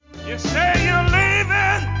You say you're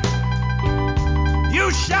leaving. You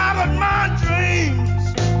shattered my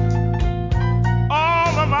dreams.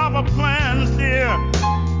 All of our plans, dear,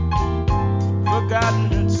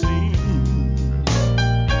 forgotten it seems.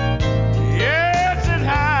 Yes, it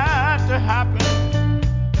had to happen.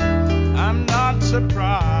 I'm not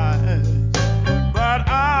surprised, but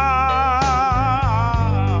I'll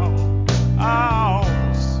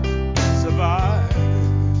survive.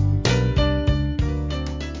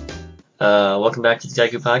 Welcome back to the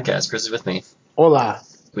Taiku Podcast. Chris is with me. Hola.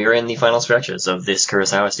 We are in the final stretches of this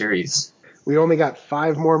Kurosawa series. We only got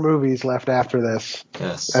 5 more movies left after this.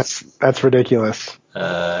 Yes. That's ridiculous. 2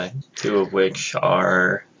 of which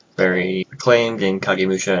are very acclaimed in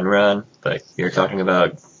Kagemusha and Run, but you're talking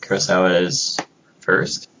about Kurosawa's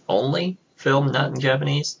first only film not in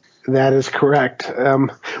Japanese? That is correct.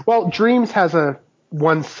 Well, Dreams has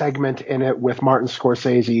one segment in it with Martin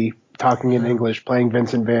Scorsese talking in English, playing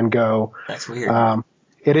Vincent van Gogh. That's weird.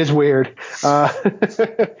 It is weird. But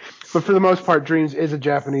for the most part, Dreams is a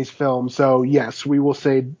Japanese film. So, yes, we will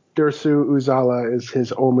say Dersu Uzala is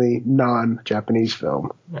his only non-Japanese film.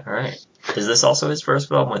 All right. Is this also his first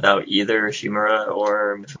film without either Shimura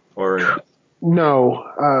or? No.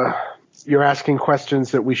 You're asking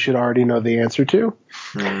questions that we should already know the answer to.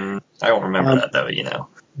 I don't remember that, though, you know.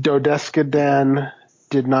 Dodeska Den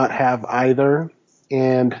did not have either.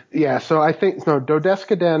 And yeah, so I think,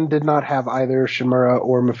 Dodeska Den did not have either Shimura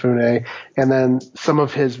or Mifune. And then some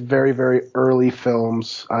of his very, very early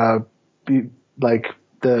films, like the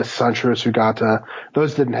Sanshiro Sugata,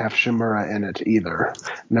 those didn't have Shimura in it either.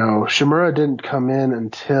 No, Shimura didn't come in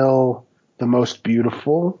until The Most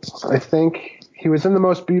Beautiful, I think. He was in The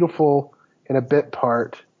Most Beautiful in a bit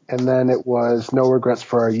part, and then it was No Regrets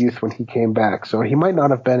for Our Youth when he came back. So he might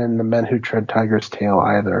not have been in The Men Who Tread Tiger's Tail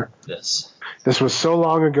either. Yes. This was so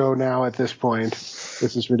long ago now at this point.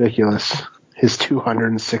 This is ridiculous. His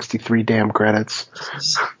 263 damn credits.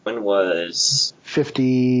 When was...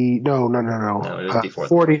 50... No. No, it was before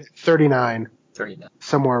 40, 39. 39.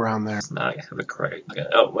 Somewhere around there. I have it correct.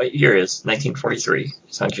 Oh, wait, here it is. 1943.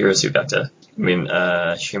 Sanjiro Sugata.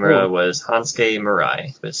 Shimura was Hansuke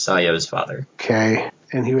Murai, was Sayo's father. Okay.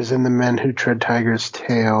 And he was in The Men Who Tread Tiger's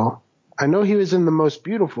Tail. I know he was in The Most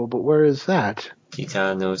Beautiful, but where is that?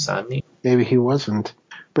 Kita no Sani? Maybe he wasn't.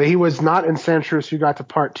 But he was not in Sanshiro Sugata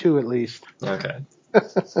Part 2, at least. Okay.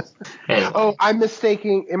 Anyway. Oh, I'm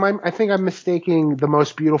mistaking. I think I'm mistaking The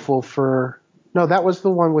Most Beautiful for... No, that was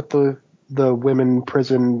the one with the women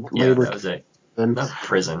prison labor. Yeah, that was it. Not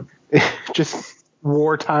prison. Just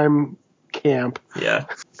wartime camp. Yeah.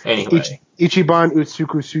 Anyway. Ichiban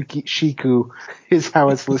Utsuku Shiku is how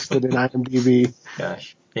it's listed in IMDb.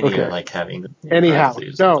 Gosh. Okay. Like having anyhow,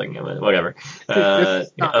 no. Whatever.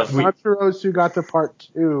 Sanshiro Sugata Part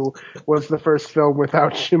 2 was the first film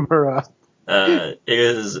without Shimura. It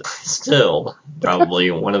is still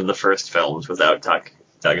probably one of the first films without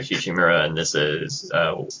Takashi Shimura, and this is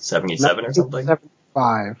 77 or something?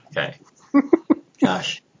 75. Okay.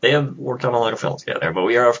 Gosh. They have worked on a lot of films together, but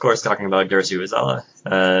we are, of course, talking about Dersu Uzala,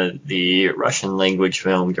 the Russian language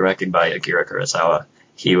film directed by Akira Kurosawa.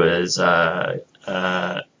 He was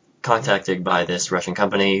contacted by this Russian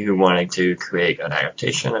company who wanted to create an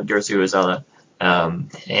adaptation of Dersu Uzala.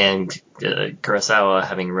 And Kurosawa,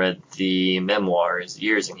 having read the memoirs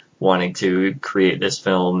years ago, wanting to create this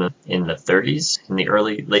film in the 30s, in the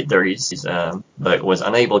late 30s, but was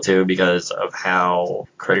unable to because of how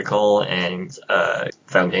critical and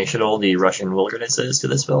foundational the Russian wilderness is to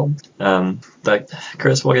this film. But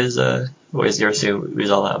Chris, what is Dersu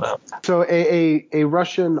Uzala about? So a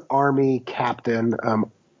Russian army captain,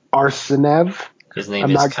 Arsenev. His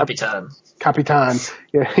name is Kapitan. Kapitan.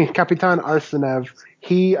 Yeah, Kapitan Arsenev.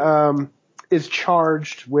 He is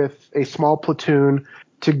charged with a small platoon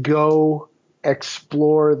to go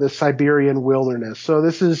explore the Siberian wilderness. So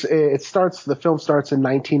the film starts in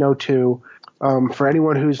 1902. For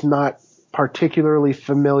anyone who's not particularly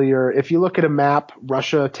familiar, if you look at a map,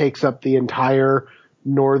 Russia takes up the entire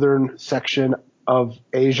northern section of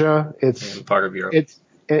Asia. It's part of Europe.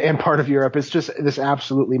 And part of Europe. It's just this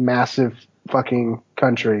absolutely massive fucking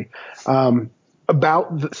country. Somewhere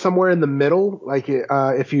in the middle, like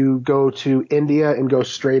if you go to India and go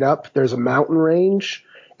straight up, there's a mountain range,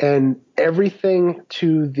 and everything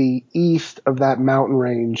to the east of that mountain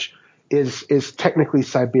range is technically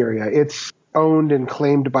Siberia. It's owned and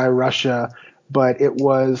claimed by Russia, but it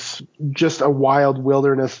was just a wild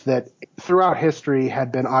wilderness that throughout history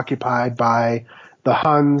had been occupied by the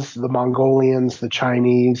Huns, the Mongolians, the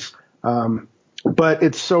Chinese. But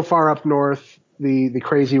it's so far up north, the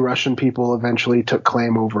crazy Russian people eventually took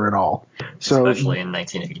claim over it all. So, especially in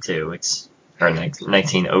 1982. It's or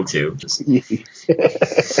 1902.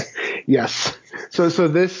 Yes. So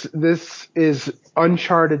this is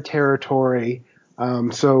uncharted territory.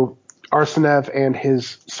 So Arsenev and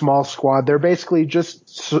his small squad, they're basically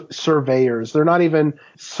just surveyors. They're not even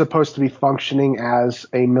supposed to be functioning as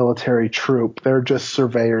a military troop. They're just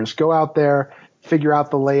surveyors. Go out there, figure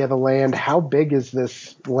out the lay of the land. How big is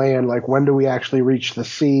this land? Like, when do we actually reach the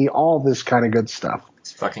sea? All this kind of good stuff.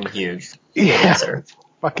 It's fucking huge. Yeah, Sir. it's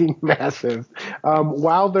fucking massive.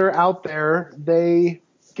 While they're out there, they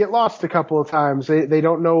get lost a couple of times. They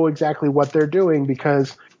don't know exactly what they're doing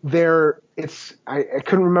because I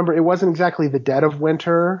couldn't remember. It wasn't exactly the dead of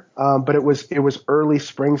winter, but it was early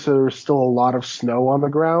spring, so there was still a lot of snow on the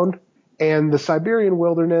ground. And the Siberian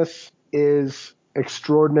wilderness is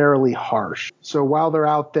extraordinarily harsh. So while they're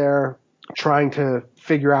out there trying to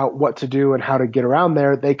figure out what to do and how to get around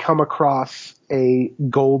there, they come across a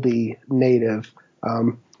Goldie native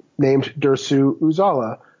named Dersu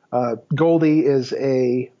Uzala. Goldie is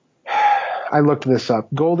I looked this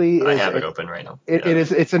up. Goldie I is have it open right now.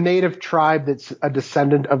 It's a native tribe that's a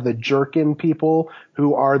descendant of the Jurchen people,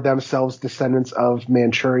 who are themselves descendants of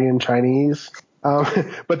Manchurian Chinese.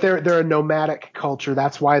 But they're a nomadic culture.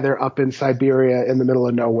 That's why they're up in Siberia in the middle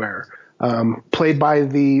of nowhere. Played by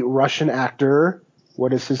the Russian actor,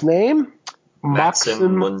 what is his name?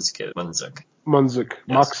 Maxim Munzuk. Munzuk.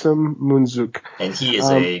 Yes. Maxim Munzuk. And he is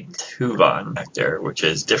a Tuvan actor, which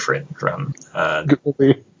is different from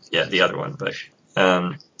the other one. But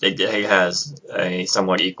he has a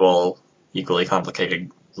somewhat equally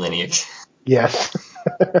complicated lineage. Yes.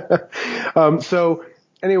 So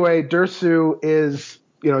anyway, Dersu is,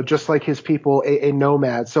 just like his people, a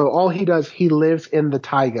nomad. So all he does, he lives in the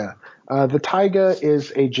taiga. The taiga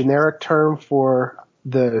is a generic term for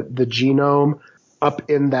the genome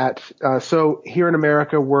up in that. So here in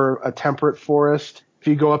America, we're a temperate forest. If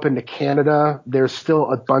you go up into Canada, there's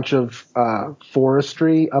still a bunch of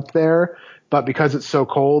forestry up there. But because it's so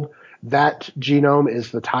cold, that genome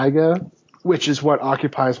is the taiga, which is what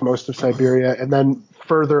occupies most of Siberia. And then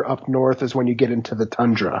further up north is when you get into the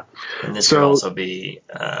tundra. And this could also be,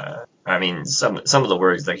 some of the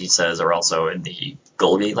words that he says are also in the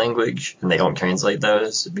Golgi language, and they don't translate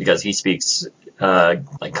those because he speaks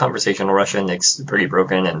like conversational Russian. It's pretty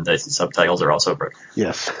broken, and the subtitles are also broken.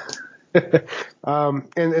 Yes.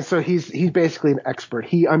 And so he's basically an expert.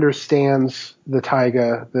 He understands the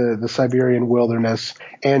taiga, the Siberian wilderness,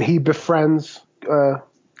 and he befriends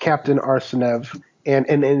Captain Arsenev, and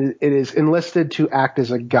it is enlisted to act as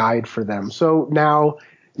a guide for them. So now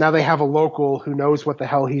they have a local who knows what the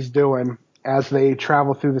hell he's doing as they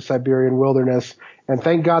travel through the Siberian wilderness. And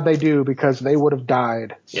thank God they do, because they would have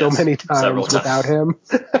died so many times without him.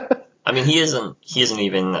 I mean, he isn't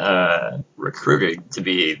even recruited to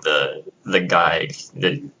be the guide.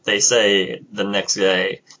 They say the next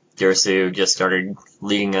day, Dersu just started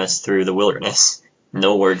leading us through the wilderness.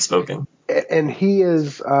 No word spoken. And he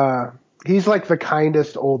is he's like the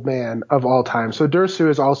kindest old man of all time. So Dersu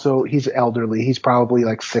is he's elderly. He's probably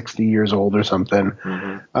like 60 years old or something.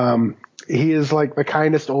 Mm-hmm. He is like the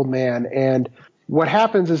kindest old man. And what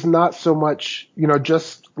happens is not so much,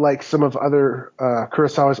 just like some of other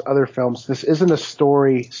Kurosawa's other films, this isn't a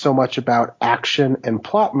story so much about action and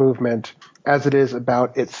plot movement as it is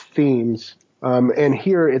about its themes. And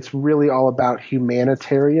here it's really all about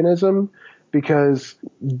humanitarianism, because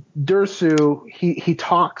Dersu, he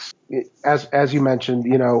talks, as you mentioned,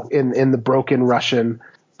 in the broken Russian,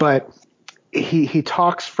 but he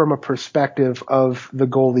talks from a perspective of the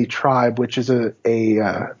Golgi tribe, which is a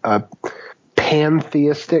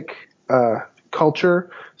pantheistic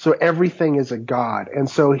culture. So everything is a god. And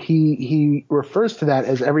so he refers to that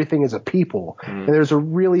as everything is a people. Mm. And there's a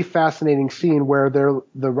really fascinating scene where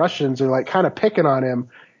the Russians are like kind of picking on him,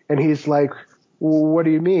 and he's like, what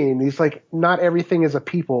do you mean? He's like, not everything is a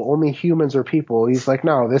people. Only humans are people. He's like,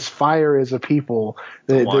 no, this fire is a people.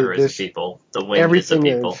 The water is a people. The wind is a people.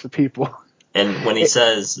 Everything is a people. And when he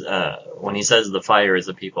says the fire is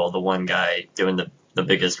a people, the one guy doing the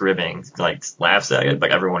biggest ribbing like laughs at it, but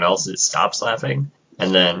everyone else stops laughing.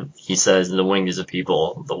 And then he says the wind is a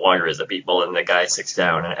people, the water is a people, and the guy sits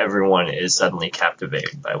down, and everyone is suddenly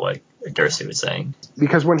captivated by what Dersu is saying.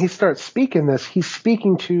 Because when he starts speaking this, he's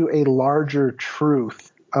speaking to a larger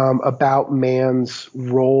truth about man's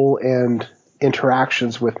role and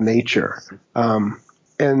interactions with nature.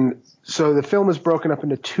 And so the film is broken up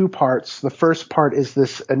into two parts. The first part is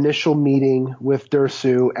this initial meeting with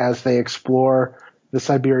Dersu as they explore the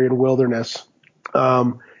Siberian wilderness.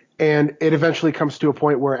 And it eventually comes to a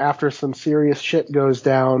point where after some serious shit goes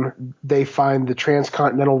down, they find the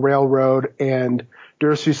Transcontinental Railroad and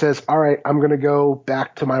Dersu says, all right, I'm going to go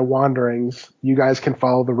back to my wanderings. You guys can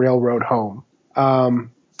follow the railroad home. And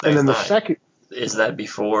then the second... Is that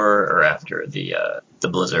before or after the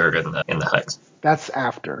blizzard and the hikes? That's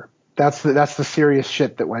after. That's the serious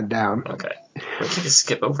shit that went down. Okay. We can just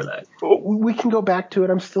skip over that. We can go back to it.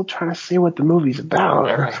 I'm still trying to see what the movie's about.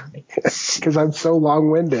 All right. Because I'm so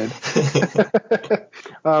long-winded.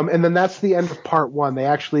 And then that's the end of part 1. They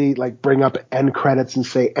actually bring up end credits and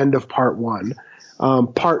say end of part 1.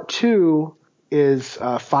 Part 2 is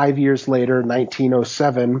 5 years later,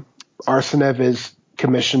 1907. Arsenev is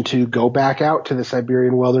commissioned to go back out to the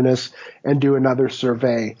Siberian wilderness and do another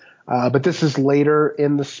survey. But this is later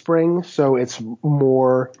in the spring, so it's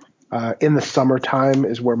more in the summertime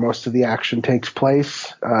is where most of the action takes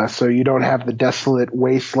place. So you don't have the desolate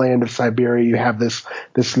wasteland of Siberia. You have this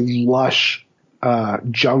lush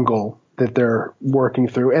jungle that they're working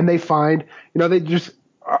through. And they find,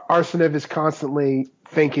 Arsenev is constantly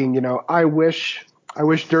thinking, I wish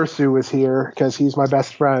Dersu was here because he's my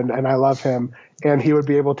best friend and I love him. And he would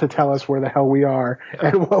be able to tell us where the hell we are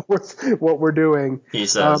and what we're doing. He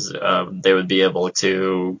says they would be able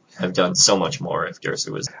to have done so much more if Dersu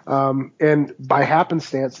was. And by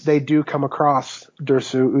happenstance, they do come across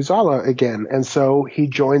Dersu Uzala again. And so he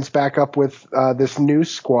joins back up with this new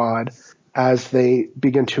squad as they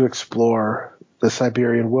begin to explore the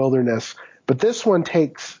Siberian wilderness. But this one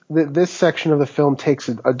this section of the film takes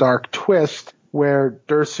a dark twist where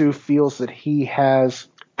Dersu feels that he has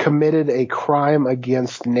committed a crime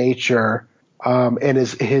against nature, and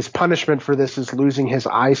his punishment for this is losing his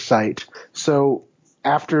eyesight. So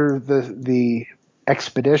after the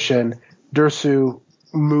expedition, Dersu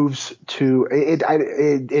moves to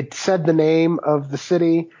it said the name of the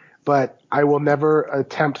city, but I will never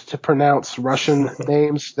attempt to pronounce Russian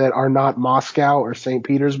names that are not Moscow or St.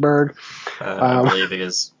 Petersburg. I believe it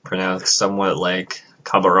is pronounced somewhat like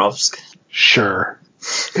Khabarovsk. Sure.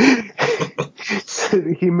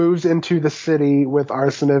 He moves into the city with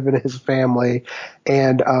Arsenev and his family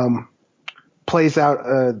and plays out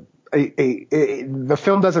the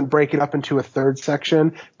film doesn't break it up into a third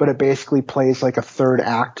section, but it basically plays like a third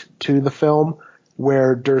act to the film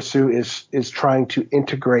where Dersu is trying to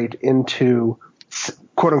integrate into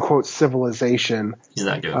quote unquote civilization. He's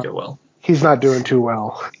not doing too well. He's not doing too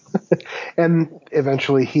well. And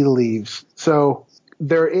eventually he leaves. So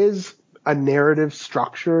there is a narrative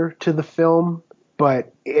structure to the film,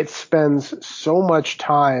 but it spends so much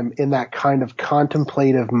time in that kind of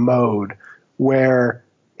contemplative mode where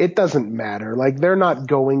it doesn't matter. They're not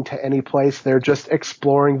going to any place. They're just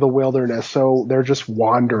exploring the wilderness. So they're just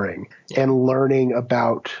wandering and learning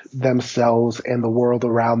about themselves and the world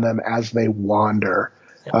around them as they wander.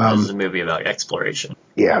 Yeah, this is a movie about exploration.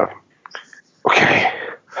 Yeah. Okay.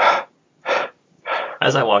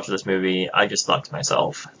 As I watched this movie, I just thought to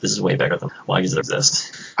myself, this is way better than why does it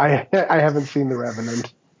exist? I haven't seen The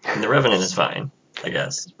Revenant. And The Revenant is fine, I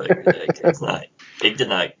guess, but it's not. It did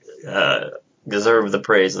not deserve the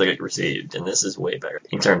praise that it received, and this is way better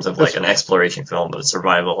in terms of an exploration film of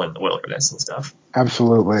survival in the wilderness and stuff.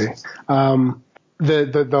 Absolutely.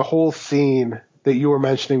 The whole scene that you were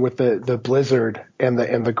mentioning with the blizzard and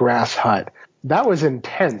the grass hut, that was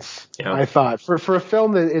intense. Yeah. I thought for a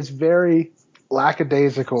film that is very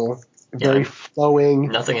lackadaisical, very flowing.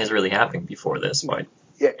 Nothing has really happened before this point.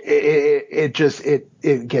 It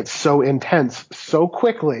gets so intense so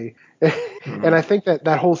quickly. Mm-hmm. And I think that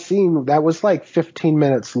whole scene, that was 15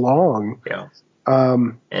 minutes long. Yeah.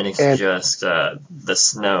 And it's just the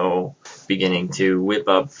snow beginning to whip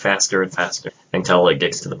up faster and faster until it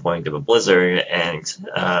gets to the point of a blizzard. And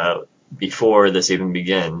before this even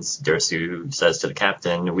begins, Dersu says to the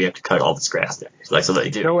captain, we have to cut all this grass down. So they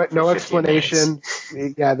do. No explanation.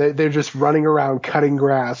 Minutes. Yeah, they're just running around cutting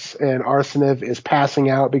grass, and Arsenev is passing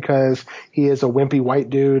out because he is a wimpy white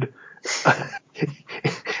dude.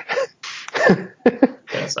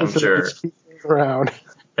 Yes, I'm sure. Around.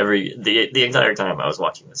 The entire time I was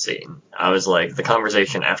watching the scene, I was like, the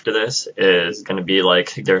conversation after this is going to be like,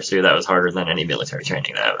 Dersu, that was harder than any military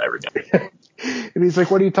training that I've ever done. And he's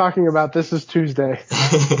like, what are you talking about? This is Tuesday.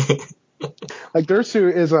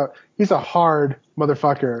 Dersu he's a hard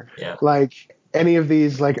motherfucker. Yeah. Any of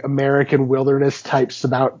these American wilderness types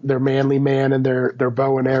about their manly man and their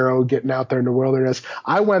bow and arrow getting out there in the wilderness.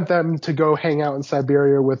 I want them to go hang out in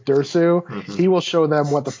Siberia with Dersu. Mm-hmm. He will show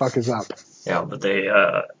them what the fuck is up. Yeah, but they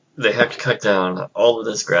have to cut down all of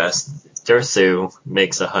this grass. Dersu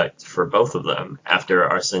makes a hut for both of them after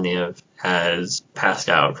Arseniev has passed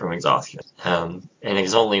out from exhaustion. And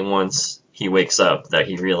it's only once he wakes up that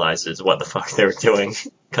he realizes what the fuck they were doing.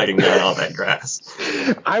 cutting down all that grass.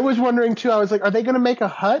 I was wondering too. I was like, are they going to make a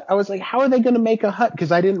hut? I was like, how are they going to make a hut?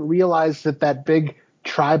 Because I didn't realize that big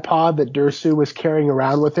tripod that Dersu was carrying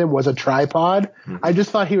around with him was a tripod. I just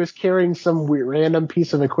thought he was carrying some random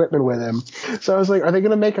piece of equipment with him. So I was like, are they going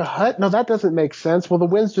to make a hut? No, that doesn't make sense. Well, the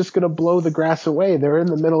wind's just going to blow the grass away. They're in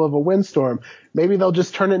the middle of a windstorm. Maybe they'll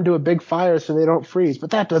just turn it into a big fire so they don't freeze. But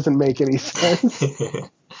that doesn't make any sense.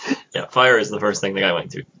 Yeah, fire is the first thing the guy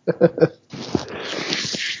went to.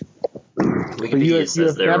 But you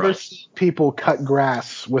have never seen people cut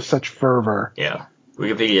grass with such fervor. Yeah.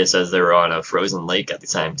 Wikipedia says they were on a frozen lake at the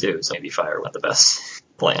time, too, so maybe fire was the best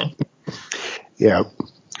plan. Yeah.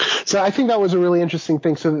 So I think that was a really interesting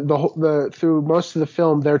thing. So through most of the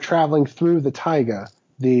film, they're traveling through the taiga,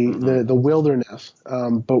 the wilderness.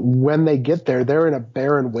 But when they get there, they're in a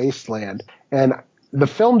barren wasteland. And the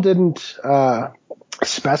film didn't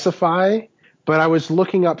specify, but I was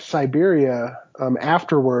looking up Siberia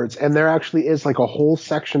afterwards, and there actually is like a whole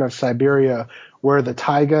section of Siberia where the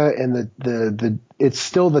taiga and the it's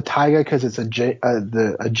still the taiga because it's a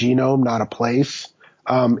genome, not a place.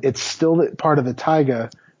 It's still part of the taiga,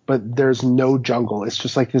 but there's no jungle. It's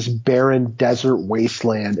just like this barren desert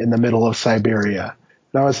wasteland in the middle of Siberia.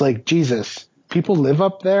 And I was like, Jesus, people live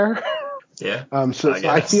up there? Yeah. So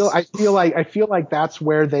I feel like that's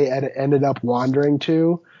where they ended up wandering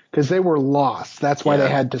to, because they were lost. That's why they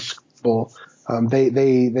had to scramble.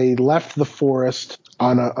 They left the forest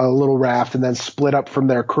on a little raft and then split up from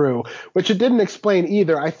their crew, which it didn't explain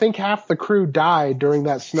either. I think half the crew died during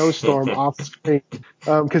that snowstorm off screen,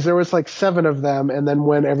 because there was like 7 of them, and then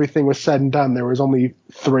when everything was said and done, there was only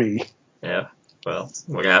 3. Yeah. Well,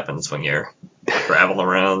 what happens when you're traveling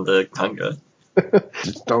around the tundra?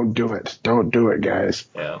 Just don't do it. Don't do it, guys.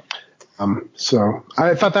 Yeah. So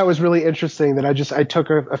I thought that was really interesting that I took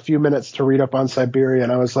a few minutes to read up on Siberia,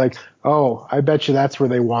 and I was like, oh, I bet you that's where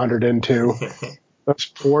they wandered into. Those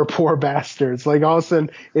poor bastards. Like all of a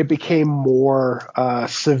sudden it became more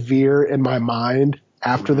severe in my mind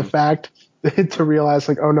after the fact to realize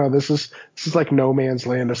like, oh no, this is like no man's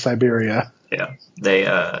land of Siberia. Yeah. They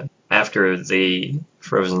after the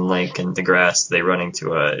frozen lake and the grass, they run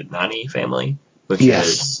into a Nani family, which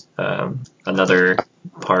is another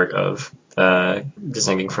part of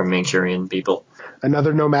descending from Manchurian people.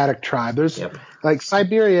 Another nomadic tribe. There's like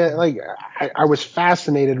Siberia, like I was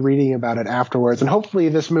fascinated reading about it afterwards, and hopefully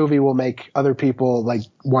this movie will make other people like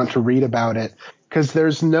want to read about it, because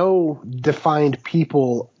there's no defined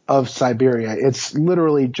people of Siberia. It's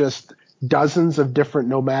literally just dozens of different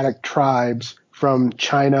nomadic tribes from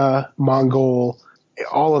China, Mongol,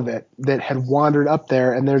 all of it that had wandered up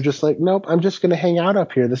there, and they're just like, nope, I'm just going to hang out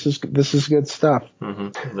up here. This is good stuff.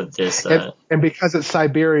 But this, and because it's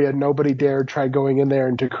Siberia, nobody dared try going in there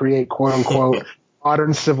and to create quote unquote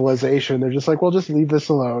modern civilization. They're just like, well, just leave this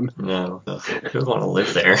alone. No, who would want to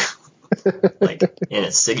live there? Like in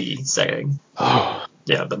a city setting.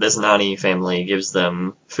 Yeah, but this Nani family gives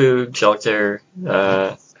them food, shelter,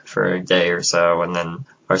 for a day or so, and then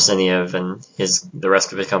Arseniev and the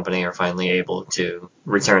rest of his company are finally able to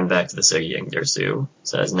return back to the city, and Dersu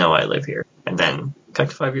says, no, I live here. And then, cut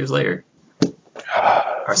to 5 years later,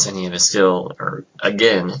 Arseniev is still,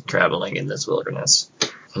 again, traveling in this wilderness.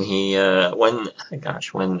 And he, when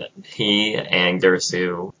he and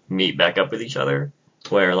Dersu meet back up with each other,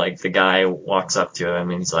 where, like, the guy walks up to him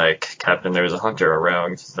and he's like, Captain, there's a hunter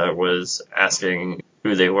around that was asking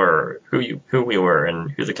who they were, who we were, and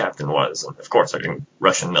who the captain was. And of course,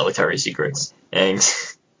 Russian military secrets. And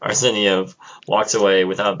Arseniev walks away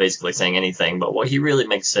without basically saying anything, but what he really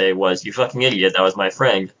meant to say was, you fucking idiot, that was my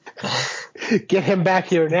friend. Get him back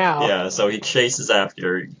here now. Yeah, so he chases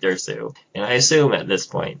after Dersu. And I assume at this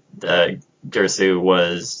point, Dersu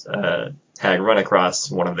had run across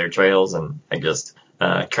one of their trails and had just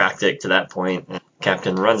tracked it to that point. And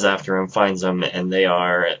Captain runs after him, finds him, and they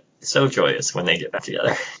are so joyous when they get back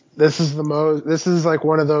together. This is like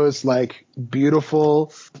one of those like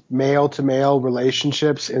beautiful male to male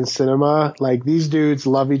relationships in cinema. Like these dudes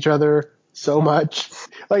love each other so much.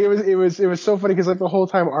 Like it was so funny because like the whole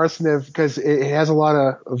time Arseniev, because it has a lot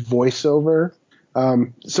of voiceover.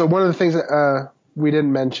 So one of the things that we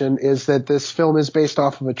didn't mention is that this film is based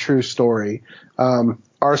off of a true story.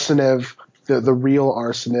 Arseniev, the real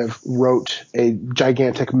Arseniev, wrote a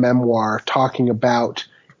gigantic memoir talking about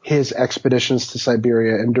his expeditions to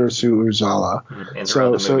Siberia and Dersu Uzala. And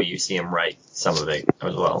throughout the movie, you see him write some of it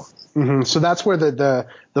as well. So that's where the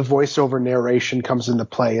voiceover narration comes into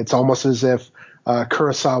play. It's almost as if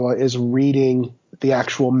Kurosawa is reading the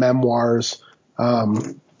actual memoirs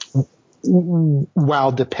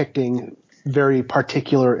while depicting very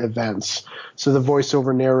particular events. So the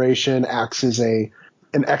voiceover narration acts as a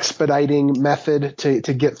an expediting method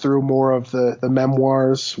to get through more of the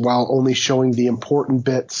memoirs while only showing the important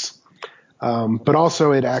bits. But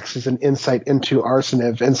also it acts as an insight into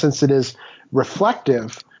Arsenev. And since it is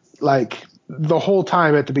reflective, like the whole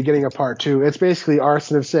time at the beginning of part 2, it's basically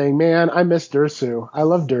Arsenev saying, man, I miss Dersu. I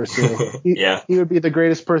love Dersu. He would be the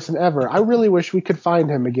greatest person ever. I really wish we could find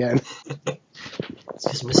him again. He's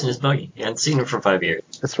just missing his buggy. He hadn't seen him for 5 years.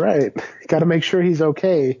 That's right. Got to make sure he's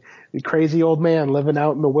okay. The crazy old man living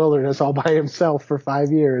out in the wilderness all by himself for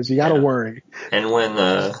 5 years. You got to worry. And when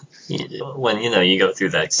you go through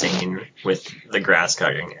that scene with the grass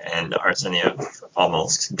cutting and Arseniev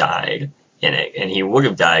almost died in it, and he would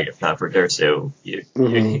have died if not for Dersu,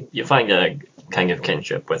 you find a kind of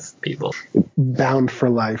kinship with people. Bound for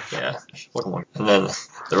life. Yeah. And then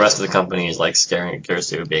the rest of the company is like staring at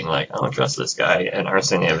Dersu, being like, I don't trust this guy. And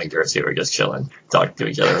Arseniev and Dersu are just chilling, talking to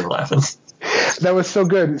each other and laughing. That was so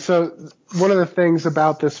good. So one of the things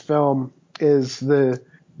about this film is the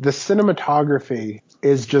cinematography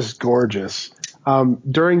is just gorgeous.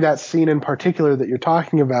 During that scene in particular that you're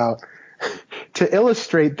talking about, to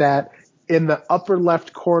illustrate that, in the upper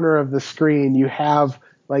left corner of the screen, you have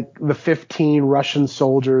like the 15 Russian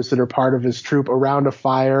soldiers that are part of his troop around a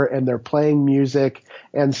fire, and they're playing music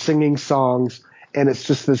and singing songs. And it's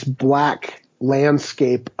just this black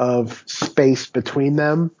landscape of space between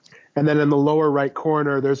them. And then in the lower right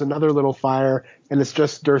corner, there's another little fire, and it's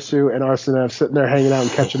just Dersu and Arsenev sitting there hanging out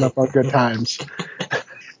and catching up on good times.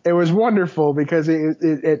 It was wonderful because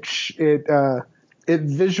it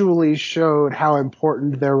visually showed how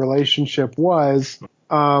important their relationship was,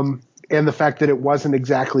 and the fact that it wasn't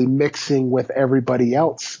exactly mixing with everybody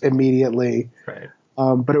else immediately. Right.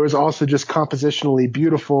 But it was also just compositionally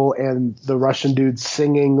beautiful, and the Russian dude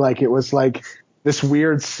singing like it was like this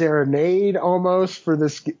weird serenade almost for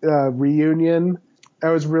this reunion. That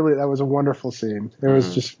was a wonderful scene.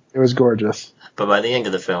 It was gorgeous. But by the end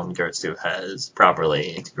of the film, Dersu has properly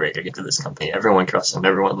integrated into this company. Everyone trusts him.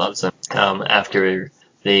 Everyone loves him. After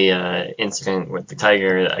the incident with the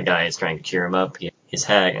tiger, a guy is trying to cheer him up. He has his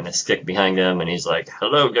hat and a stick behind him, and he's like,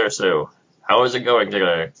 "Hello, Dersu. How is it going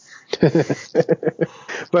today?"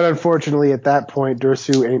 But unfortunately, at that point,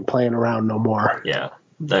 Dersu ain't playing around no more. Yeah.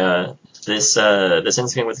 This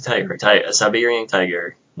incident with the tiger, a Siberian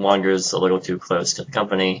tiger, wanders a little too close to the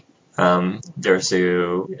company.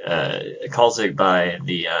 Dersu calls it by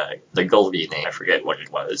the Goldie name. I forget what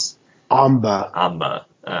it was. Amba.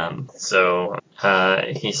 So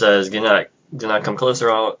he says, "Do not come closer,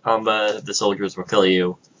 Amba. The soldiers will kill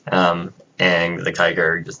you." And the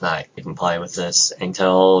tiger does not comply with this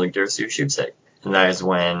until Dersu shoots it. And that is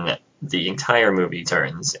when the entire movie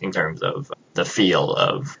turns in terms of the feel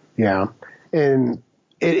of. Yeah. And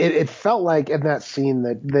it felt like in that scene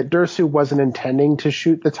that Dersu wasn't intending to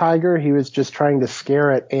shoot the tiger. He was just trying to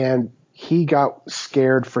scare it, and he got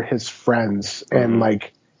scared for his friends and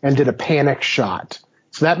did a panic shot.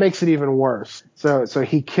 So that makes it even worse. So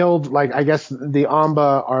he killed, like, I guess the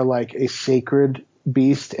Amba are like a sacred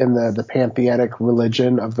beast in the pantheistic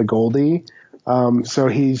religion of the Goldie. So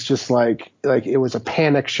he's just like it was a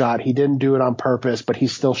panic shot. He didn't do it on purpose, but he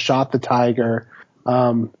still shot the tiger.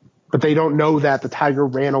 But they don't know that the tiger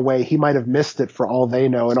ran away. He might have missed it for all they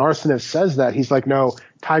know. And Arsenev says that. He's like, no,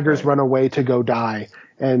 tigers run away to go die.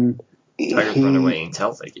 And Tigers run away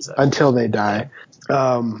until they die. Until they die.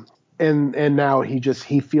 And now he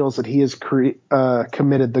feels that he has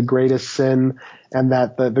committed the greatest sin, and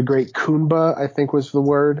that the great Kunba, I think was the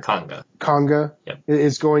word. Kanga yep.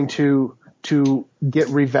 is going to get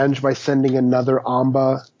revenge by sending another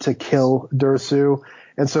Amba to kill Dersu.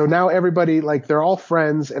 And so now everybody, like, they're all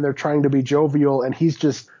friends and they're trying to be jovial, and he's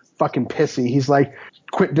just fucking pissy. He's like,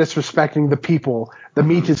 quit disrespecting the people, the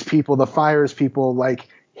Metis people, the Fires people. Like,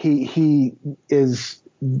 he is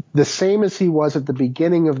the same as he was at the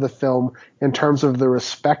beginning of the film in terms of the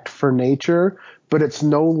respect for nature, but it's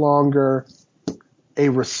no longer a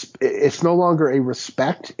respect.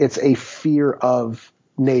 It's a fear of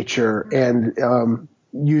nature, and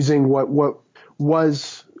using what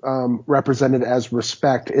was represented as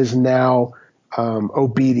respect is now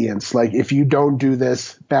obedience. Like, if you don't do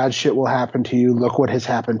this, bad shit will happen to you. Look what has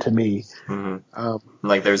happened to me.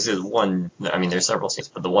 Like, there's one, I mean, there's several scenes,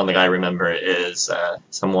 but the one that I remember is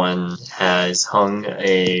someone has hung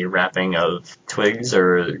a wrapping of twigs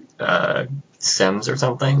or stems or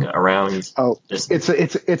something around. This.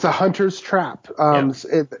 It's a hunter's trap.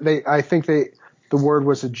 I think the word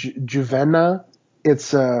was a juvena.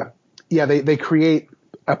 It's they create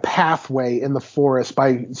a pathway in the forest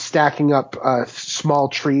by stacking up small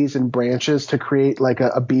trees and branches to create like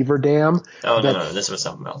a beaver dam. Oh, no, this was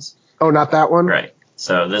something else. Oh, not that one? Right.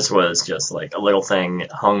 So this was just like a little thing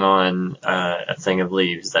hung on a thing of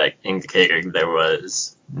leaves that indicated there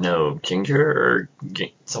was no ginger or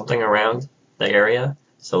something around the area.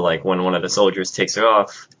 So like when one of the soldiers takes it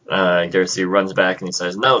off, Dersu runs back and he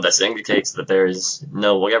says, "No, this indicates that there is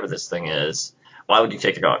no whatever this thing is. Why would you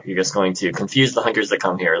take it off? You're just going to confuse the hunters that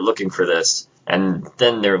come here looking for this, and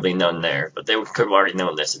then there will be none there. But they could have already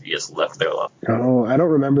known this if you just left there alone." Oh, I don't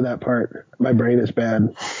remember that part. My brain is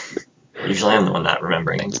bad. Usually I'm the one not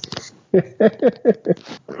remembering things. I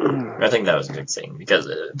think that was a good thing, because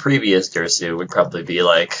previous Dersu would probably be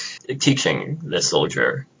like teaching the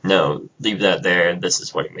soldier, "No, leave that there, this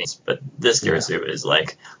is what it means." But this Dersu is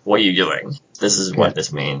like, "What are you doing? This is what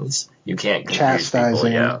this means. You can't confuse people."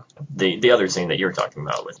 Chastising. Yeah. The other thing that you were talking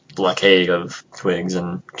about with blockade of twigs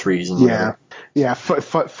and trees and whatever. Yeah,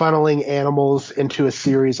 funneling animals into a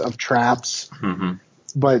series of traps. Mm-hmm.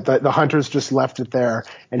 But the hunters just left it there,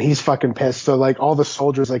 and he's fucking pissed. So like all the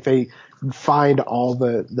soldiers, like they find all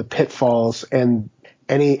the pitfalls, and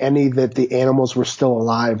any that the animals were still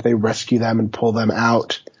alive, they rescue them and pull them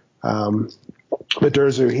out. But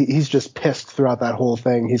Dersu, he's just pissed throughout that whole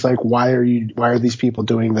thing. He's like, why are these people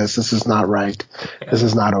doing this? This is not right. Yeah. This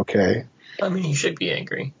is not okay. I mean, he should be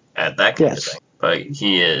angry at that kind of thing, but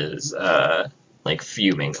he is like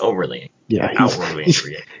fuming overly. Yeah, outwardly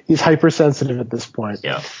angry. He's hypersensitive at this point.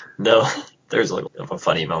 Yeah. No, there's a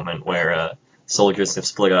funny moment where soldiers have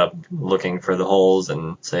split up looking for the holes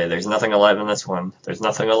and say, "There's nothing alive in this one. There's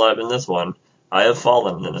nothing alive in this one. I have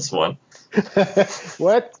fallen in this one."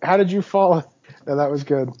 What? How did you fall? No, that was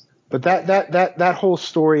good. But that whole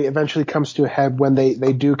story eventually comes to a head when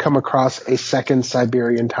they do come across a second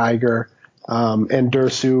Siberian tiger, and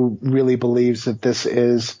Dersu really believes that this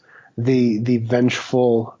is the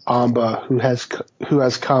vengeful Amba who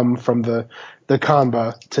has come from the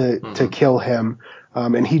Kanba to kill him.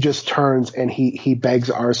 And he just turns and he begs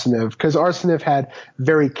Arseniv, because Arseniv had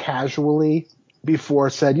very casually before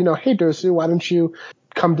said, "Hey Dersu, why don't you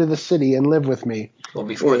come to the city and live with me?" Well,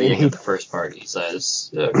 before the end of the first part, he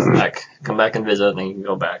says, come back and visit, and then you can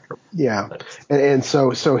go back. Yeah. And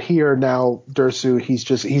so here now, Dersu,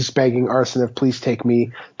 he's begging Arseniv, "Please take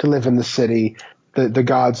me to live in the city. The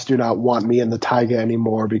gods do not want me in the taiga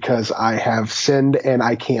anymore because I have sinned and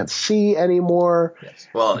I can't see anymore." Yes.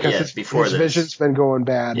 Well, because before his this, vision's been going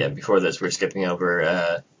bad. Yeah, before this, we're skipping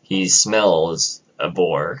over. He smells a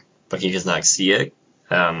boar, but he does not see it.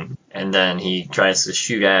 And then he tries to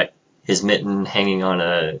shoot at his mitten hanging on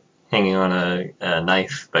a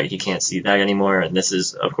knife, but he can't see that anymore. And this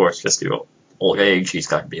is, of course, just the old age. He's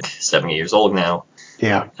got to be 70 years old now.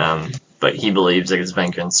 Yeah. But he believes it is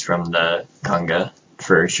vengeance from the Kanga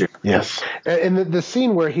for sure. Yes. And the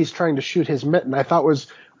scene where he's trying to shoot his mitten, I thought was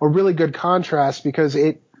a really good contrast, because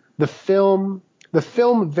the film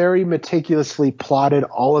very meticulously plotted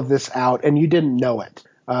all of this out, and you didn't know it.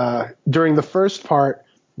 During the first part,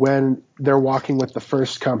 when they're walking with the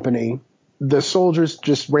first company, the soldiers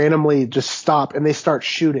just randomly just stop and they start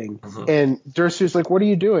shooting. Mm-hmm. And Dersu's like, "What are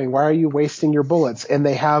you doing? Why are you wasting your bullets?" And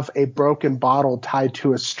they have a broken bottle tied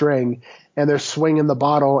to a string, and they're swinging the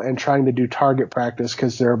bottle and trying to do target practice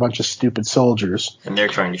because they're a bunch of stupid soldiers. And they're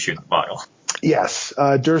trying to shoot the bottle. Yes.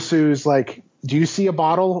 Dersu's like, "Do you see a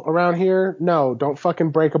bottle around here? No, don't fucking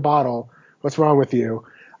break a bottle. What's wrong with you?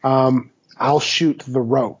 I'll shoot the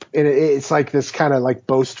rope." And it's like this kind of like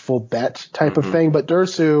boastful bet type of thing. But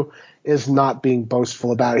Dersu is not being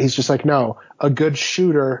boastful about it. He's just like, "No, a good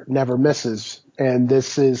shooter never misses." And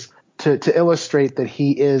this is to illustrate that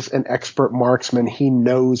he is an expert marksman. He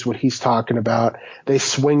knows what he's talking about. They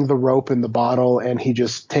swing the rope in the bottle and he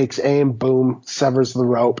just takes aim, boom, severs the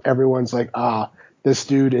rope. Everyone's like, this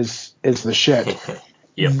dude is the shit.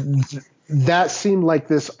 Yep. That seemed like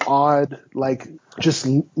this odd, like just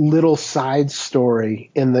little side story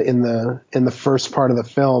in the first part of the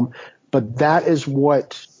film, but that is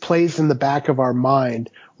what plays in the back of our mind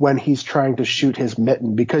when he's trying to shoot his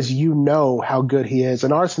mitten, because you know how good he is.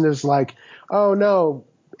 And Arseniv's like, "Oh no,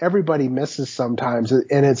 everybody misses sometimes."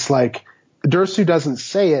 And it's like, Dersu doesn't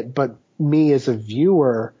say it, but me as a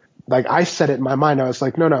viewer, like I said it in my mind, I was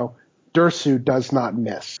like, no, Dersu does not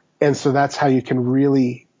miss. And so that's how you can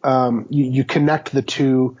really you connect the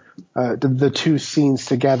two scenes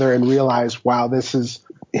together and realize, wow,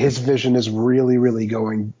 his vision is really, really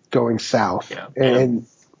going south. Yeah. And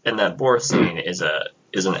that boar scene is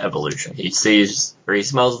an evolution. He smells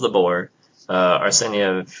the boar.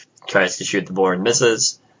 Arseniev tries to shoot the boar and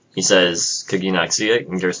misses. He says, "Could you not see it?"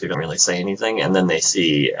 And Dersu don't really say anything. And then they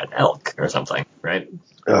see an elk or something, right?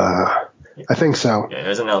 I think so. Yeah, it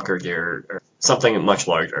was an elk or deer or something much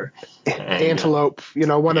larger. And, Antelope,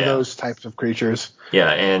 one of yeah. those types of creatures.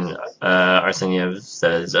 Yeah, and Arseniev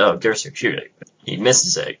says, "Oh, Dersu, shoot it." He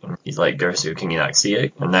misses it. And he's like, "Dersu, can you not see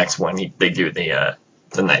it?" And next one, they do the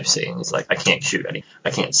knife scene. He's like, "I can't shoot any.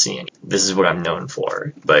 I can't see any. This is what I'm known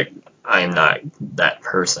for, but I am not that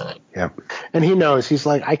person." Yep. And he knows, he's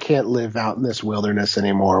like, I can't live out in this wilderness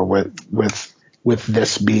anymore with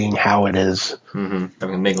this being how it is. Mm-hmm. I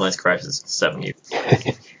mean, midlife crisis, 70.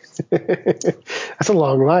 That's a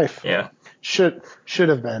long life. Yeah. Should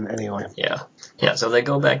have been anyway. Yeah. Yeah, so they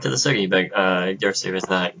go back to the city, but Dersu is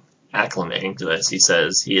not acclimating to this. He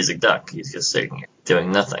says he is a duck. He's just sitting here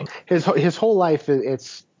doing nothing. His whole life,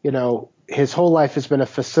 his whole life has been a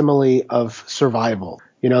facsimile of survival.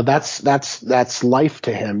 That's life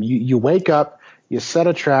to him. You wake up, you set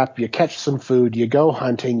a trap, you catch some food, you go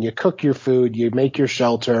hunting, you cook your food, you make your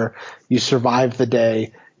shelter, you survive the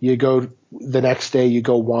day, you go the next day, you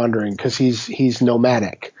go wandering because he's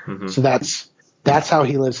nomadic. Mm-hmm. So that's how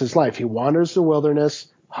he lives his life. He wanders the wilderness,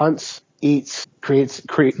 hunts, eats,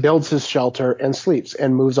 builds his shelter, and sleeps,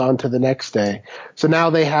 and moves on to the next day. So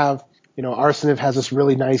now they have, Arseniev has this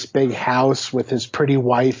really nice big house with his pretty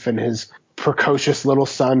wife and his precocious little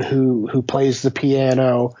son who plays the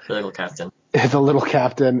piano. The little captain. The little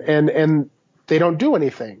captain. And they don't do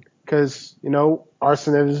anything because,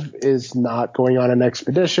 Arseniev is not going on an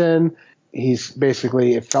expedition. He's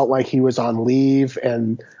basically, it felt like he was on leave,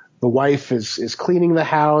 and the wife is cleaning the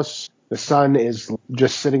house. The son is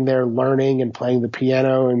just sitting there learning and playing the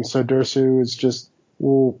piano. And so Dersu is just,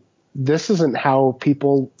 well, this isn't how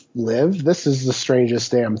people live. This is the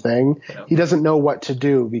strangest damn thing. Yeah. He doesn't know what to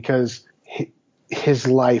do because his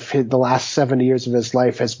life, the last 70 years of his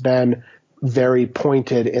life has been very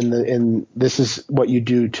pointed in this is what you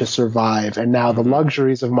do to survive. And now the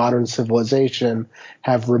luxuries of modern civilization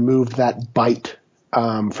have removed that bite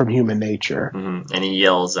from human nature. Mm-hmm. And he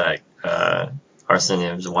yells at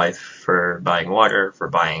Arseniev's wife for buying water, for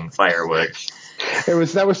buying firewood.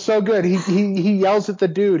 That was so good. He yells at the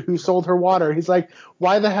dude who sold her water. He's like,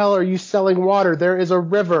 "Why the hell are you selling water? There is a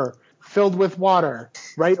river filled with water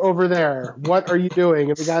right over there. What are you doing?"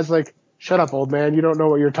 And the guy's like, "Shut up, old man. You don't know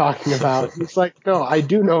what you're talking about." He's like, "No, I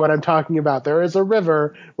do know what I'm talking about. There is a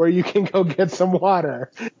river where you can go get some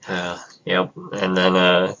water." Yep. And then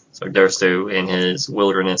so Dersu, in his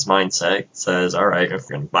wilderness mindset, says, "All right, if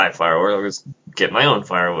you're going to buy firewood, I'll just get my own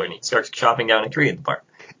firewood." And he starts chopping down a tree in the park.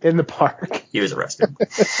 In the park. He was arrested.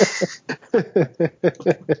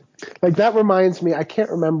 Like, that reminds me, I can't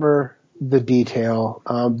remember the detail.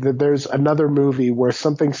 There's another movie where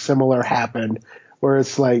something similar happened, where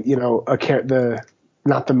it's like,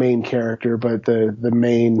 not the main character, but the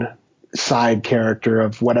main side character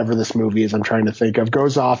of whatever this movie is I'm trying to think of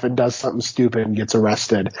goes off and does something stupid and gets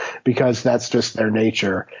arrested because that's just their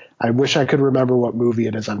nature. I wish I could remember what movie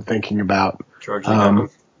it is I'm thinking about. George Leo.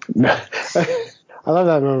 I love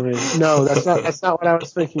that movie. No, that's not what I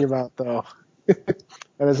was thinking about, though.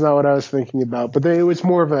 That is not what I was thinking about. But it was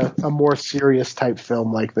more of a more serious type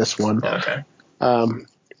film like this one. Okay.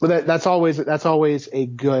 But that's always a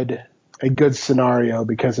good scenario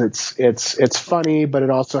because it's funny, but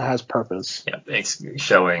it also has purpose. Yeah, it's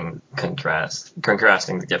showing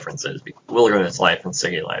contrasting the differences between wilderness life and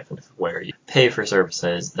city life, and where you pay for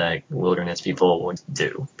services that wilderness people would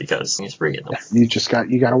do because it's free in them.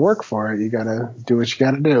 You got to work for it. You got to do what you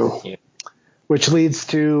got to do. Yeah. Which leads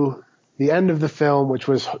to the end of the film, which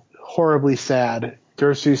was horribly sad.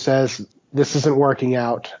 Dersu says, "This isn't working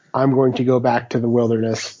out. I'm going to go back to the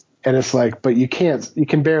wilderness." And it's like, "But you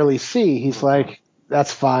can barely see." He's like,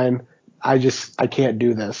 "That's fine. I can't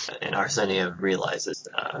do this." And Arseniev realizes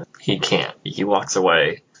he can't. He walks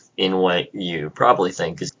away in what you probably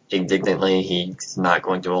think is indignantly. He's not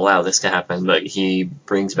going to allow this to happen, but he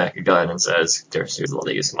brings back a gun and says, "Dersu, the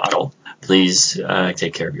latest model. Please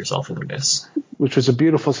take care of yourself in this." Which was a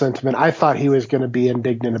beautiful sentiment. I thought he was going to be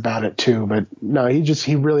indignant about it too, but no,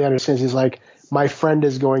 he really understands. He's like, my friend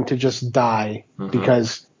is going to just die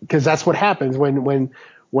because that's what happens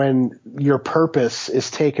when your purpose is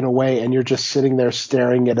taken away and you're just sitting there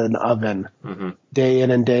staring at an oven day in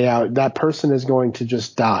and day out. That person is going to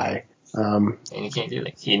just die. And he can't do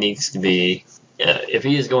that. He needs to be, if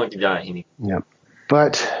he is going to die, he needs. Yep.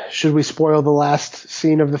 But should we spoil the last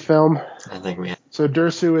scene of the film? I think we have. So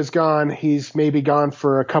Dersu is gone. He's maybe gone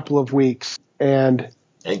for a couple of weeks, and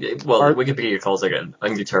Wikipedia calls it an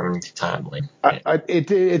undetermined time. It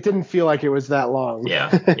didn't feel like it was that long.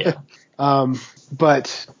 Yeah.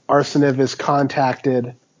 But Arseniev is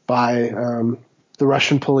contacted by the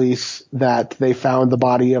Russian police that they found the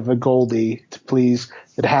body of a Goldie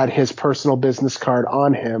that had his personal business card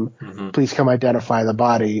on him. Please come identify the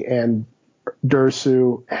body. And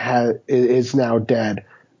Dersu is now dead.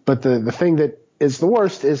 But the thing that is the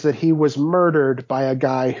worst is that he was murdered by a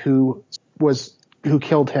guy who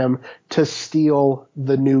killed him to steal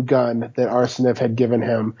the new gun that Arsenev had given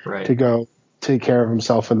him to go take care of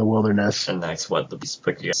himself in the wilderness. And that's what the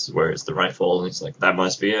where's the rifle? And he's like, that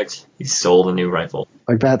must be it. He stole the new rifle.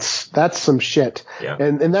 Like that's some shit. Yeah.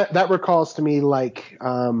 And that recalls to me like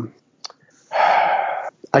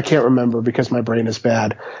I can't remember because my brain is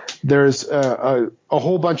bad. There's a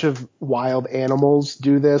whole bunch of wild animals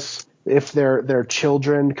do this. If their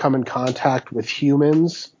children come in contact with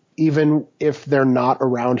humans, even if they're not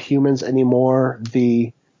around humans anymore,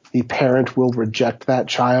 the parent will reject that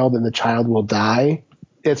child and the child will die.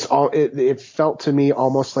 It felt to me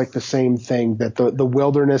almost like the same thing, that the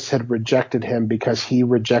wilderness had rejected him because he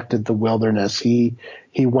rejected the wilderness. He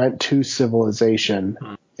went to civilization,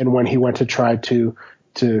 and when he went to try to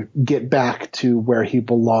get back to where he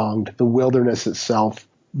belonged, the wilderness itself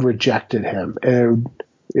rejected him.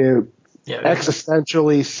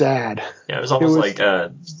 Existentially sad. Yeah, it was almost like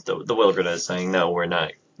the wilderness saying, no, we're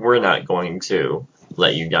not going to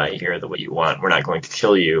let you die here the way you want. We're not going to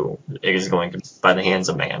kill you. It is going to by the hands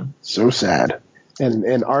of man. So sad. And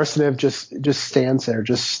Arsenev just stands there,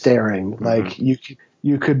 just staring. Like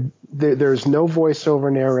you could. There's no voiceover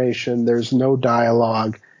narration. There's no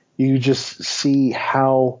dialogue. You just see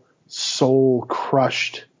how soul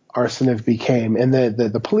crushed Arsenev became. And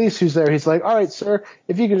the police who's there, he's like, all right, sir,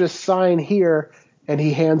 if you can just sign here. And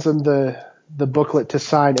he hands him the booklet to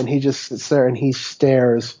sign, and he just sits there and he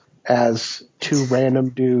stares as two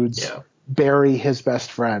random dudes bury his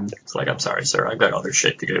best friend. It's like, I'm sorry, sir, I've got other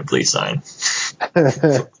shit to do. Please sign.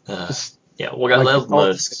 What I love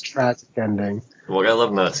most, tragic ending. What I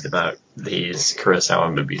love most about these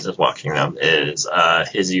Kurosawa movies of watching them is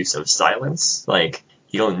his use of silence. Like,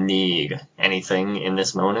 you don't need anything in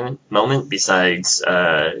this moment besides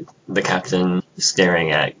the captain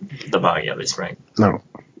staring at the body of his friend. No.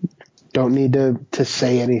 Don't need to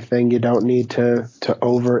say anything. You don't need to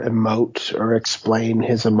over emote or explain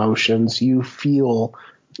his emotions. You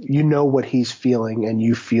know what he's feeling, and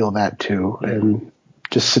you feel that too. And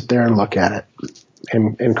just sit there and look at it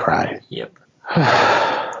and cry. Yep.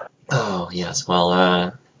 Oh, yes.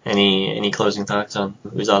 Well, any closing thoughts on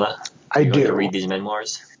Uzala? I do. To read these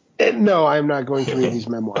memoirs? No, I'm not going to read these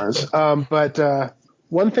memoirs. But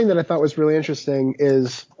one thing that I thought was really interesting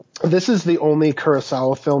is this is the only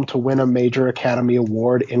Kurosawa film to win a major Academy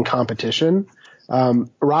Award in competition.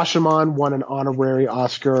 Rashomon won an honorary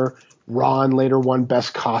Oscar. Ron later won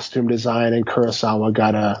Best Costume Design, and Kurosawa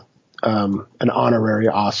got an honorary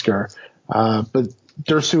Oscar. But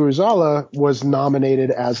Dersu Uzala was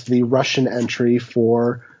nominated as the Russian entry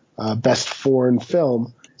for Best Foreign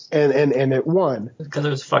Film. And it won. Because it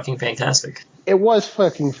was fucking fantastic. It was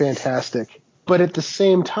fucking fantastic. But at the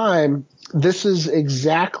same time, this is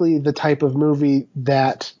exactly the type of movie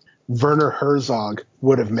that Werner Herzog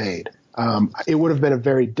would have made. It would have been a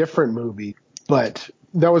very different movie, but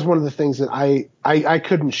that was one of the things that I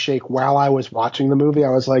couldn't shake while I was watching the movie.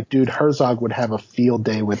 I was like, dude, Herzog would have a field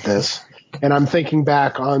day with this. And I'm thinking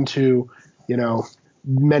back onto,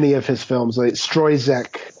 many of his films, like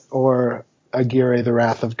Stroyzek or Aguirre, The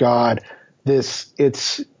Wrath of God.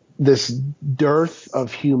 It's this dearth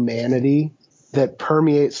of humanity that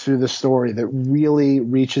permeates through the story, that really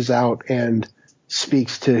reaches out and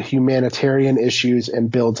speaks to humanitarian issues and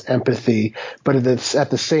builds empathy. But at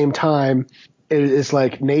the same time, it is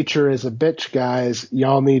like, nature is a bitch, guys.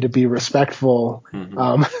 Y'all need to be respectful.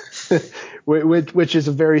 Which is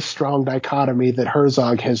a very strong dichotomy that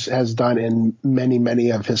Herzog has done in many,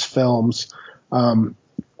 many of his films. And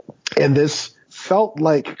this felt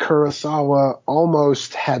like Kurosawa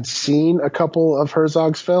almost had seen a couple of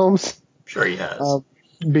Herzog's films. Sure he has.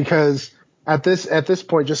 Because at this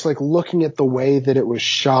point, just like looking at the way that it was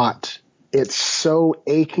shot, it's so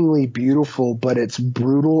achingly beautiful, but it's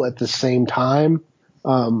brutal at the same time.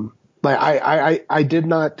 I did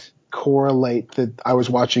not correlate that I was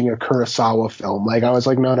watching a Kurosawa film. Like, I was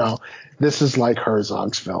like, no, this is like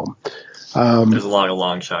Herzog's film. There's a lot of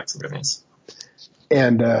long shots of this.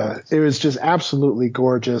 And it was just absolutely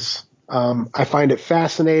gorgeous. I find it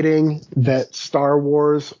fascinating that Star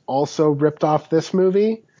Wars also ripped off this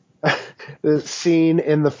movie. The scene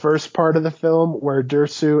in the first part of the film where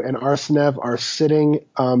Dersu and Arsenev are sitting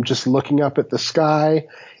just looking up at the sky,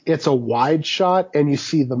 it's a wide shot, and you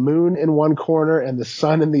see the moon in one corner and the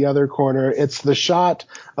sun in the other corner. It's the shot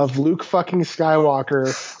of Luke fucking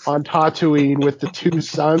Skywalker on Tatooine with the two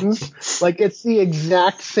suns. Like, it's the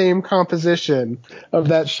exact same composition of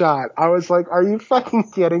that shot. I was like, are you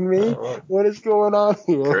fucking kidding me? What is going on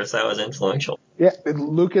here? Kurosawa's influential. Yeah,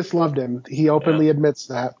 Lucas loved him. He openly admits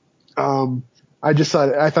that.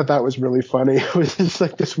 I thought that was really funny. It was just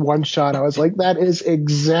like this one shot. I was like, that is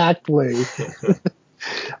exactly.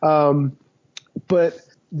 But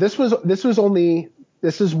this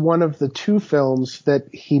is one of the two films that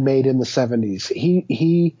he made in the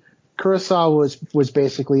 70s. Kurosawa was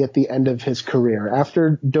basically at the end of his career.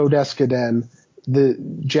 After Dodeskiden, the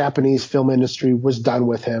Japanese film industry was done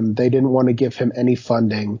with him. They didn't want to give him any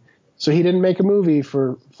funding. So he didn't make a movie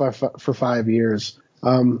for 5 years.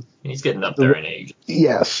 He's getting up there in age.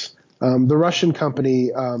 Yes. The Russian company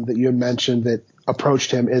that you had mentioned that approached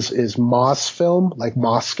him is Mosfilm, like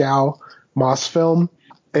Moscow, Mosfilm.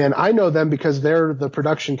 And I know them because they're the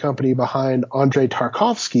production company behind Andrei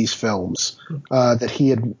Tarkovsky's films that he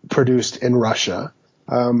had produced in Russia.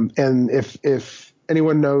 And if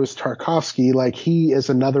anyone knows Tarkovsky, like, he is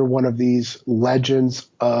another one of these legends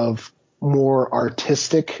of more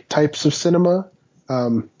artistic types of cinema.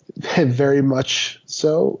 Very much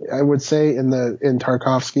so, I would say, in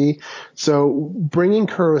Tarkovsky. So bringing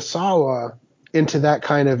Kurosawa into that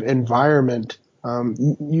kind of environment,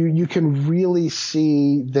 you can really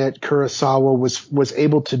see that Kurosawa was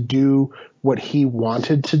able to do what he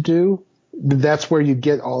wanted to do. That's where you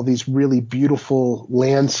get all these really beautiful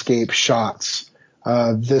landscape shots.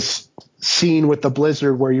 This scene with the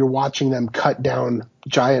blizzard where you're watching them cut down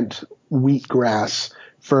giant wheatgrass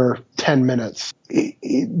for 10 minutes.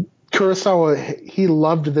 Kurosawa, he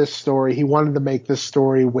loved this story. He wanted to make this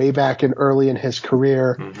story way back early in his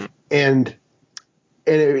career. Mm-hmm. And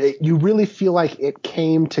you really feel like it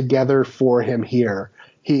came together for him here.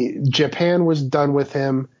 Japan was done with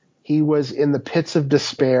him. He was in the pits of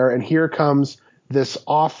despair. And here comes this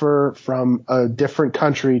offer from a different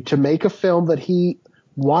country to make a film that he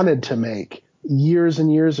wanted to make years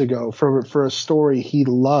and years ago for a story he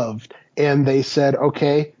loved. And they said,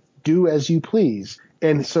 okay, do as you please.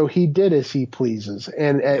 And so he did as he pleases.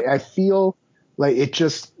 And I feel like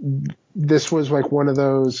this was like one of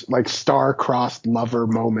those like star-crossed lover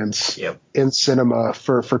moments in cinema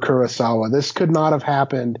for Kurosawa. This could not have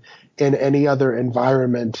happened in any other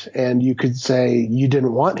environment. And you could say you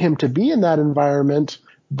didn't want him to be in that environment,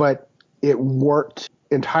 but it worked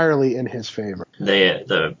entirely in his favor.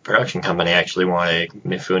 The production company actually wanted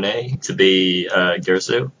Mifune to be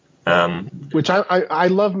Girsu. Which I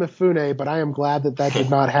love Mifune, but I am glad that did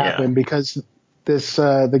not happen because this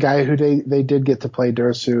the guy who they did get to play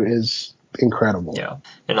Dersu is incredible. Yeah,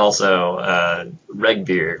 and also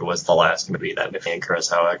Redbeard was the last movie that Mifune and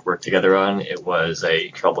Kurosawa worked together on. It was a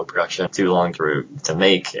troubled production, too long to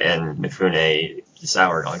make, and Mifune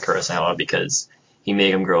soured on Kurosawa because he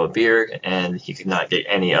made him grow a beard, and he could not get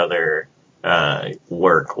any other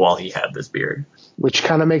work while he had this beard. Which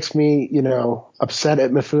kind of makes me, upset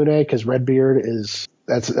at Mifune because Redbeard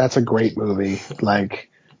that's a great movie.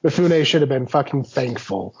 Like, Mifune should have been fucking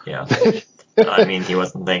thankful. Yeah. I mean, he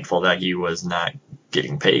wasn't thankful that he was not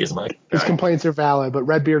getting paid as much. His complaints are valid, but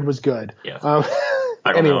Redbeard was good. Yeah.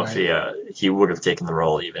 I don't know if he would have taken the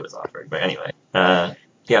role even if it was offered. But anyway,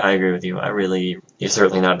 yeah, I agree with you. He's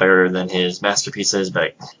certainly not better than his masterpieces,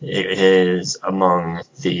 but it is among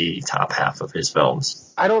the top half of his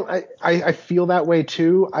films. I feel that way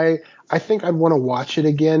too. I think I'd want to watch it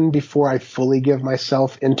again before I fully give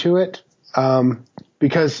myself into it.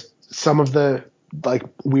 Because some of the like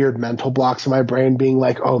weird mental blocks in my brain being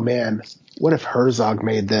like, oh man, what if Herzog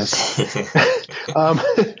made this?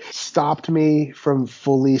 Stopped me from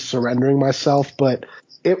fully surrendering myself, but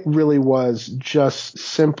it really was just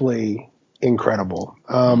simply incredible.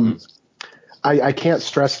 I can't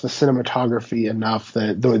stress the cinematography enough.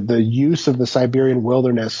 The use of the Siberian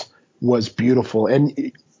wilderness was beautiful.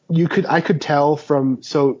 And I could tell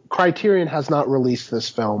so Criterion has not released this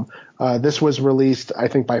film. This was released, I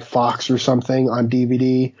think, by Fox or something on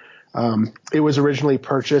DVD. It was originally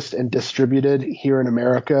purchased and distributed here in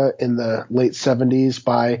America in the late 70s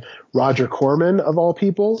by Roger Corman, of all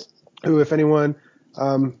people, who, if anyone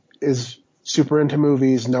is super into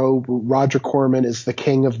movies, know Roger Corman is the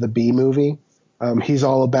king of the B movie. He's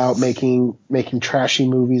all about making trashy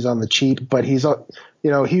movies on the cheap, but he had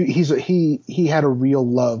a real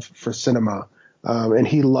love for cinema, and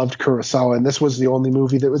he loved Kurosawa, and this was the only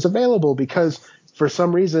movie that was available because for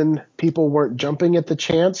some reason people weren't jumping at the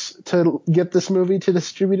chance to get this movie to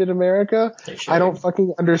distribute in America. I don't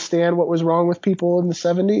fucking understand what was wrong with people in the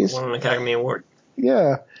 70s. Won an Academy Award.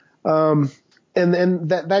 Yeah. And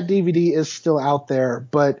that DVD is still out there,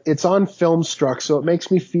 but it's on Filmstruck, so it makes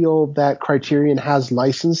me feel that Criterion has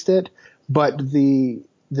licensed it, but the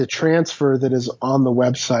transfer that is on the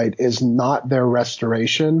website is not their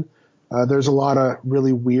restoration. There's a lot of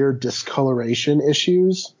really weird discoloration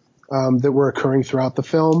issues that were occurring throughout the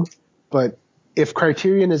film, but if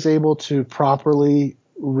Criterion is able to properly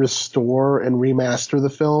restore and remaster the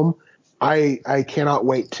film, I cannot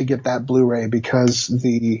wait to get that Blu-ray because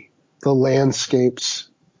the landscapes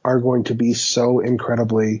are going to be so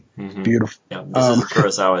incredibly beautiful. Yeah, this is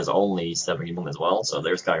Kurosawa's only 70 film as well, so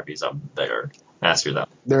there's got to be some better masters out.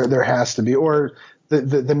 There has to be, or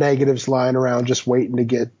the negatives lying around just waiting to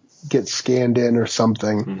get scanned in or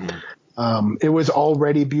something. It was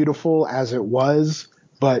already beautiful as it was,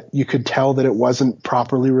 but you could tell that it wasn't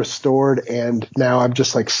properly restored, and now I'm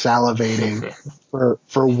just like salivating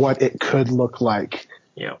for what it could look like.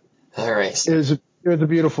 Yeah. All right. It was a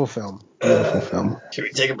beautiful film. Beautiful film. Should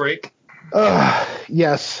we take a break?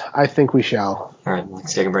 Yes, I think we shall. All right,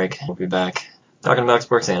 let's take a break. We'll be back talking about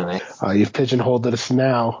sports anime. You've pigeonholed us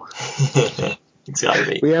now. It's gotta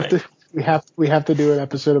be. We have to do an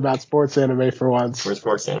episode about sports anime for once. We're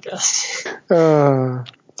sports anime.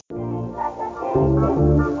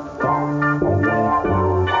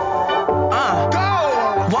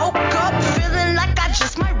 Woke up feeling like I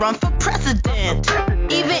just might run for president.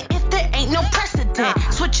 Even if there ain't no precedent.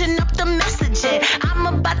 Switching up the messaging. I'm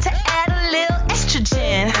about to add a little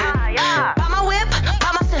estrogen. Buy my whip,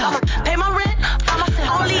 buy myself. Pay my rent, buy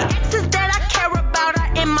myself. Only exes that I care about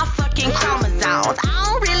are in my fucking chromosomes. I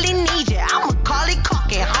don't really need you. I'm Macaulay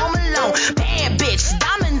Culkin, home alone. Bad bitch,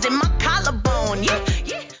 diamonds in my collarbone. Yeah.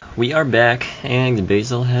 We are back, and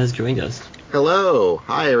Basil has joined us. Hello.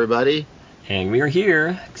 Hi, everybody. And we are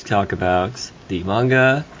here to talk about the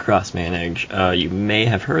manga Cross-Manage. You may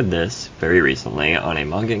have heard this very recently on a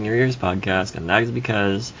Manga in Your Ears podcast, and that is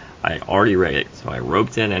because I already read it. So I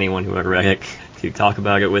roped in anyone who had read it to talk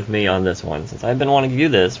about it with me on this one, since I've been wanting to do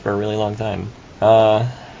this for a really long time. But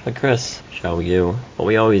Chris, shall we do what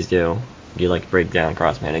we always do? Would you like to break down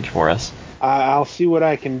Cross-Manage for us? I'll see what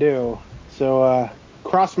I can do. So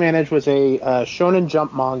Cross-Manage was a Shonen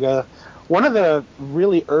Jump manga. One of the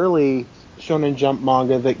really early Shonen Jump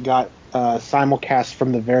manga that got simulcast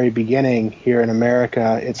from the very beginning here in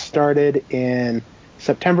America. It started in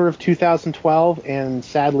September of 2012 and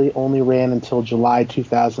sadly only ran until July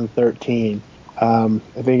 2013. I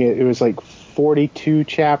think it was like 42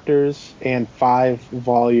 chapters and 5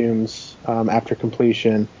 volumes after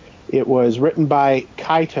completion. It was written by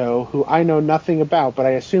Kaito, who I know nothing about, but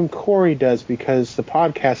I assume Corey does because the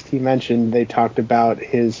podcast he mentioned, they talked about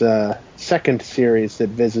his second series that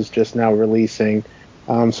Viz is just now releasing.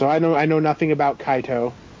 So I know nothing about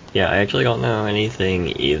Kaito. Yeah, I actually don't know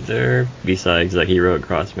anything either, besides that he wrote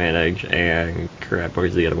Cross-Manage and crap, what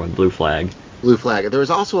was the other one? Blue Flag. Blue Flag. There was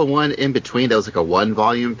also a one in between that was like a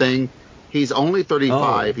 1-volume thing. He's only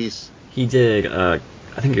 35. Oh, he did, I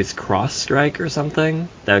think it's Cross Strike or something.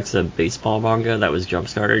 That's a baseball manga that was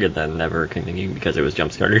jump-started and then never continued because it was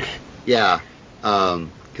jump-started. Yeah,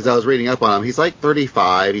 because I was reading up on him. He's like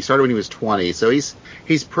 35. He started when he was 20, so he's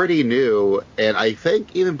pretty new. And I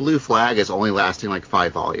think even Blue Flag is only lasting like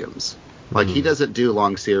 5 volumes. Like he doesn't do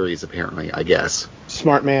long series apparently, I guess.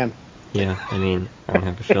 Smart man. Yeah, I mean, I don't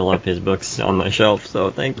have to fill up his books on my shelf,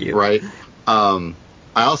 so thank you. Right.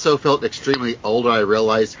 I also felt extremely old when I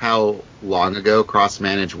realized how long ago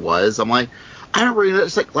Cross-Manage was. I'm like, I remember reading it,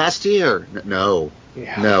 it's like last year. No,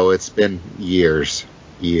 it's been years.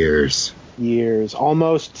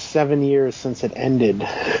 Almost 7 years since it ended.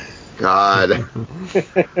 God.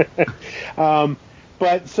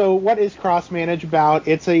 But so what is Cross-Manage about?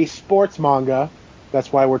 It's a sports manga.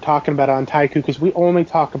 That's why we're talking about it on Taiku, because we only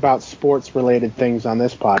talk about sports-related things on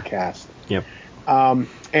this podcast. Yep.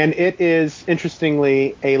 And it is,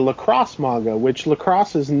 interestingly, a lacrosse manga, which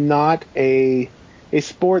lacrosse is not a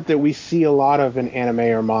sport that we see a lot of in anime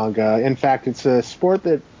or manga. In fact, it's a sport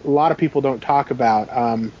that a lot of people don't talk about.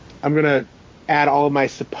 I'm going to add all of my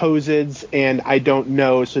supposeds, and I don't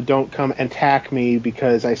know, so don't come and attack me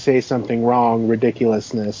because I say something wrong,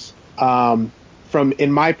 ridiculousness.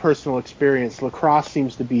 In my personal experience, lacrosse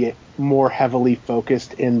seems to be more heavily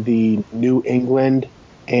focused in the New England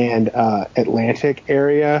and Atlantic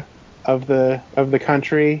area of the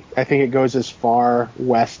country. I think it goes as far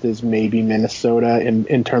west as maybe Minnesota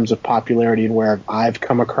in terms of popularity and where I've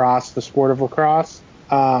come across the sport of lacrosse.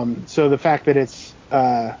 So the fact that it's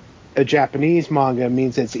a Japanese manga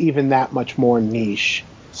means it's even that much more niche.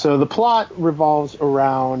 So the plot revolves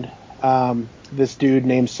around this dude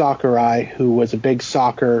named Sakurai, who was a big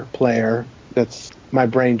soccer player. That's my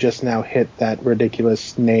brain just now hit that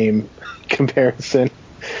ridiculous name comparison,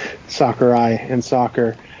 Sakurai and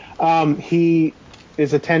soccer. He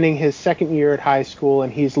is attending his second year at high school,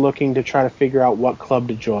 and he's looking to try to figure out what club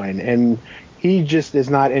to join. And he just is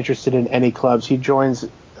not interested in any clubs. He joins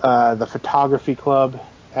the photography club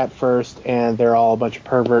at first, and they're all a bunch of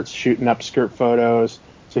perverts shooting up skirt photos.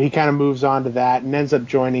 So he kind of moves on to that and ends up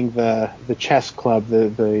joining the chess club,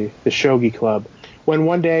 the shogi club. When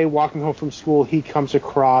one day, walking home from school, he comes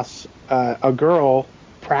across a girl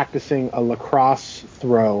practicing a lacrosse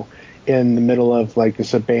throw in the middle of like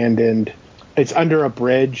this abandoned, it's under a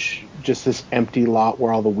bridge, just this empty lot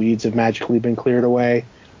where all the weeds have magically been cleared away.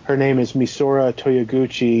 Her name is Misora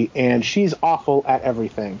Toyoguchi, and she's awful at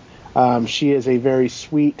everything. She is a very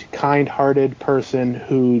sweet, kind-hearted person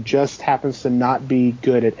who just happens to not be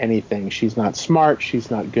good at anything. She's not smart.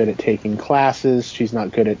 She's not good at taking classes. She's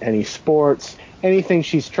not good at any sports. Anything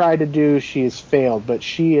she's tried to do, she has failed. But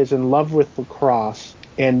she is in love with lacrosse,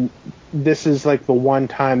 and this is like the one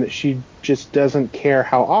time that she just doesn't care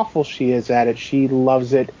how awful she is at it. She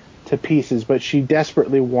loves it to pieces, but she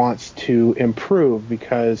desperately wants to improve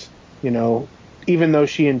because, you know, even though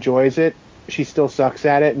she enjoys it, she still sucks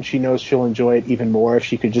at it, and she knows she'll enjoy it even more if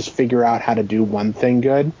she could just figure out how to do one thing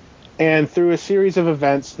good. And through a series of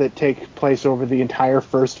events that take place over the entire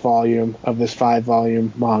first volume of this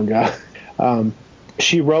 5-volume manga,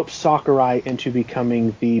 she ropes Sakurai into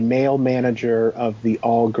becoming the male manager of the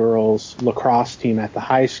all-girls lacrosse team at the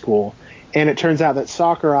high school. And it turns out that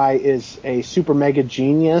Sakurai is a super mega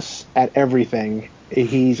genius at everything.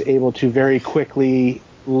 He's able to very quickly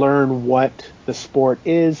learn what the sport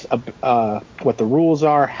is, what the rules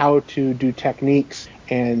are, how to do techniques,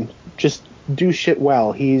 and just do shit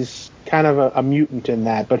well. He's kind of a mutant in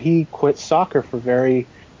that, but he quit soccer for very,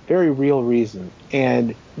 very real reason.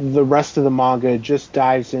 And the rest of the manga just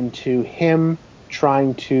dives into him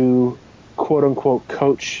trying to, quote-unquote,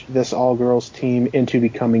 coach this all-girls team into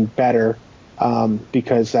becoming better,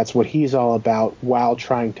 because that's what he's all about, while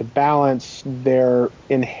trying to balance their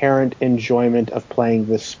inherent enjoyment of playing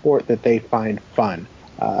this sport that they find fun.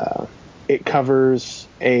 It covers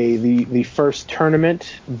the first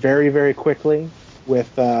tournament very, very quickly,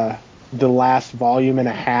 with the last volume and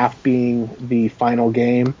a half being the final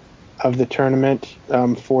game of the tournament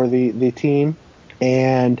for the team.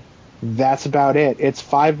 And that's about it. It's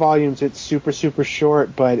 5 volumes. It's super, super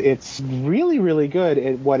short, but it's really, really good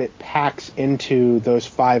at what it packs into those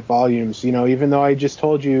 5 volumes. You know, even though I just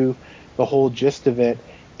told you the whole gist of it,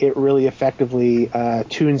 it really effectively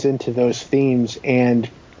tunes into those themes, and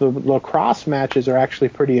the lacrosse matches are actually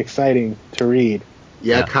pretty exciting to read.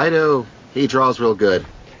 Yeah, Kaido, he draws real good.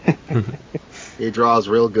 He draws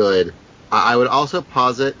real good. I would also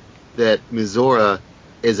posit that Mizora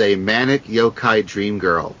is a manic yokai dream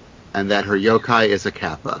girl, and that her yokai is a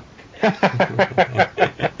kappa.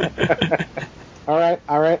 All right,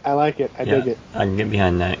 I like it. I dig it. I can get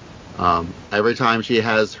behind that. Every time she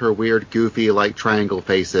has her weird, goofy, like triangle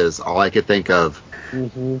faces, all I could think of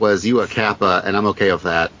was you a kappa, and I'm okay with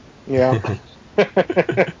that. Yeah.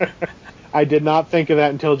 I did not think of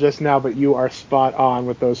that until just now, but you are spot on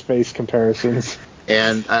with those face comparisons.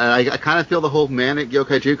 And I kind of feel the whole manic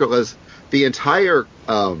yokai dream girl as the entire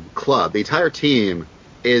club, the entire team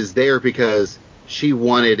is there because she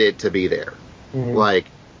wanted it to be there. Mm-hmm. Like,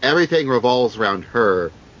 everything revolves around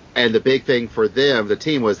her, and the big thing for them, the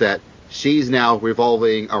team, was that she's now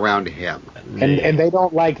revolving around him. And they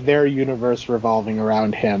don't like their universe revolving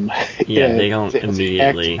around him. Yeah, they don't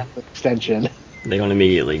immediately. Extension. They don't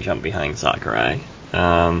immediately jump behind Sakurai.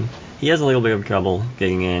 He has a little bit of trouble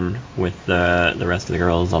getting in with the rest of the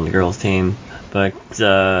girls on the girls' team, but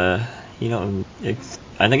you know,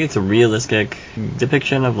 I think it's a realistic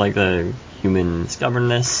depiction of like the human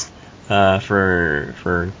stubbornness,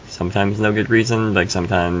 for sometimes no good reason, but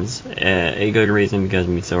sometimes a good reason, because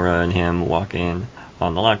Misora and him walk in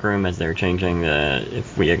on the locker room as they're changing.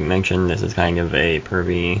 If we mentioned, this is kind of a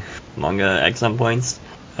pervy manga at some points.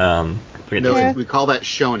 We call that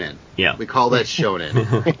shonen. Yeah. We call that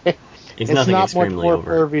shonen. It's nothing not extremely much more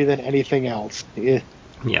over. pervy than anything else. Yeah.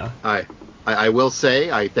 I will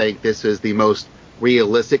say, I think this is the most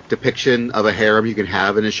realistic depiction of a harem you can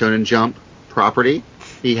have in a Shonen Jump property.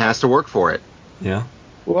 He has to work for it. Yeah.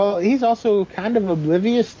 Well, he's also kind of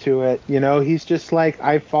oblivious to it. You know, he's just like,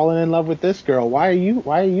 I've fallen in love with this girl. Why are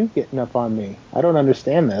you getting up on me? I don't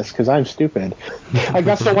understand this because I'm stupid. I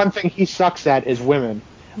guess the one thing he sucks at is women.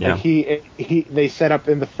 Yeah. Like they set up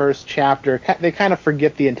in the first chapter, they kind of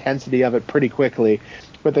forget the intensity of it pretty quickly,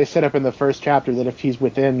 but they set up in the first chapter that if he's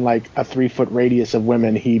within like a 3-foot radius of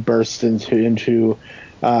women, he bursts into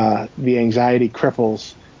the anxiety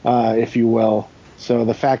cripples, if you will. So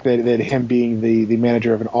the fact that him being the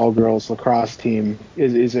manager of an all-girls lacrosse team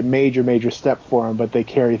is a major step for him, but they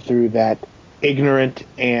carry through that ignorant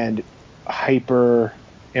and hyper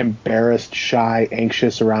embarrassed, shy,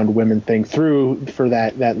 anxious around women thing through for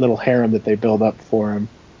that little harem that they build up for him,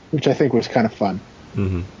 which I think was kind of fun.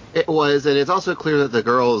 Mm-hmm. It was, and it's also clear that the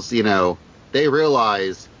girls, they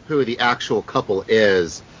realize who the actual couple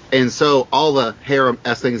is, and so all the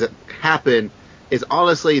harem-esque things that happen is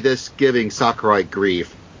honestly this giving Sakurai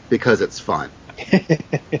grief because it's fun.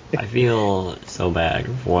 I feel so bad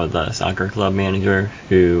for the soccer club manager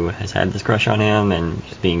who has had this crush on him and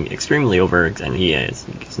just being extremely overt, and he has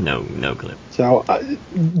no clue. So,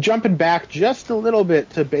 jumping back just a little bit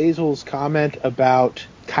to Basil's comment about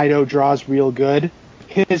Kaido draws real good,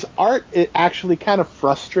 his art, it actually kind of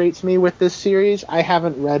frustrates me with this series. I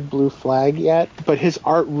haven't read Blue Flag yet, but his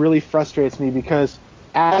art really frustrates me because,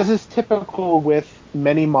 as is typical with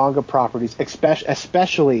many manga properties,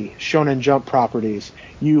 especially Shonen Jump properties,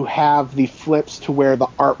 you have the flips to where the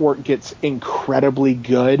artwork gets incredibly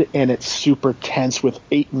good and it's super tense with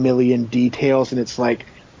 8 million details and it's like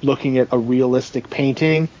looking at a realistic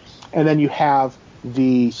painting. And then you have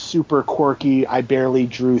the super quirky, I barely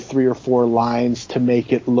drew 3 or 4 lines to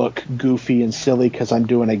make it look goofy and silly because I'm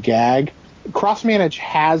doing a gag. Cross Manage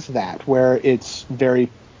has that, where it's very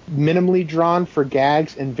minimally drawn for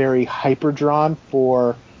gags and very hyper drawn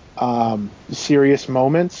for serious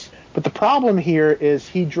moments. But the problem here is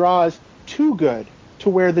he draws too good to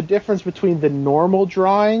where the difference between the normal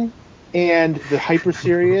drawing and the hyper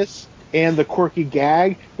serious and the quirky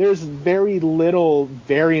gag, there's very little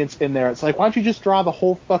variance in there. It's like, why don't you just draw the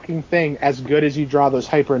whole fucking thing as good as you draw those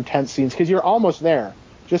hyper intense scenes, because you're almost there.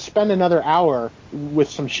 Just spend another hour with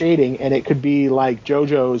some shading and it could be like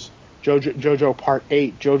JoJo Part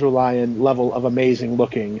 8, JoJo Lion level of amazing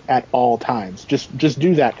looking at all times. Just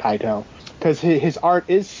do that, Kaito. Because his art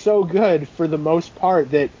is so good for the most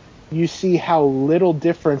part that you see how little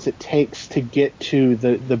difference it takes to get to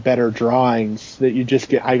the better drawings that you just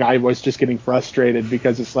get. I was just getting frustrated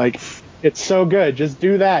because it's like, it's so good. Just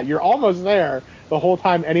do that. You're almost there the whole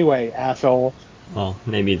time anyway, asshole. Well,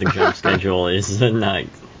 maybe the jump schedule is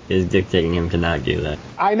dictating him to not do that.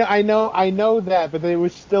 I know that, but it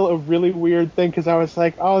was still a really weird thing because I was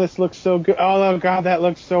like, oh, this looks so good. Oh, God, that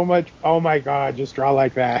looks so much. Oh, my God, just draw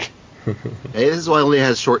like that. Hey, this is why he only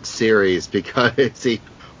has short series, because he,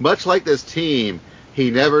 much like this team, he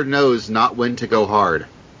never knows not when to go hard.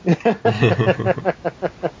 Yeah.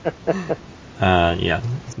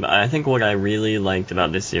 I think what I really liked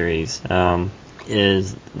about this series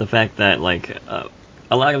is the fact that, like,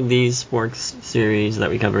 a lot of these sports series that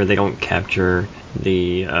we cover, they don't capture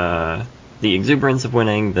the exuberance of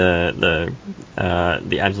winning, the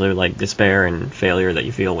absolute, like, despair and failure that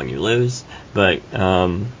you feel when you lose. But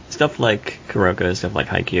stuff like Kuroko, stuff like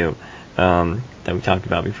Haikyuu, that we talked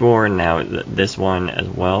about before, and now this one as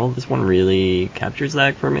well, this one really captures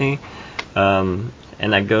that for me.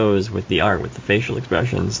 And that goes with the art, with the facial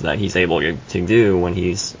expressions that he's able to do when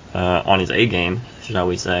he's on his A game, shall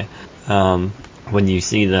we say. When you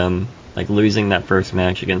see them, like, losing that first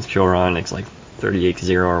match against Choron, it's like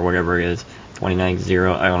 38-0 or whatever it is,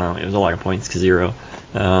 29-0, I don't know, it was a lot of points to 0.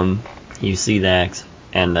 You see that,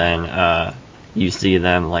 and then you see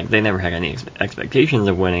them, like, they never had any expectations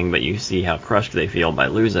of winning, but you see how crushed they feel by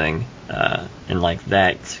losing, and, like,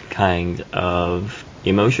 that kind of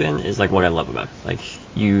emotion is, like, what I love about it.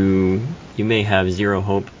 Like, you may have zero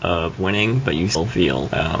hope of winning, but you still feel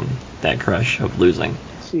that crush of losing.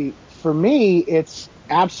 See, for me, it's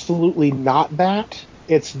absolutely not that.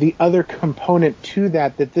 It's the other component to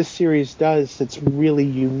that this series does that's really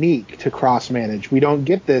unique to Cross Manage. We don't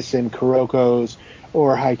get this in Kuroko's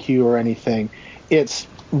or Haikyuu or anything. It's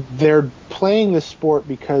they're playing the sport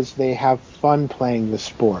because they have fun playing the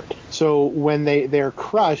sport. So when they're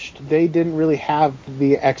crushed, they didn't really have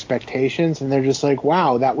the expectations, and they're just like,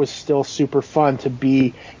 wow, that was still super fun to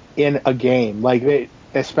be in a game. Like,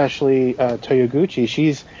 especially Toyoguchi,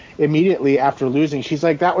 she's immediately after losing, she's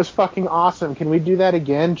like, that was fucking awesome. Can we do that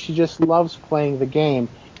again? She just loves playing the game.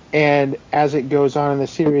 And as it goes on in the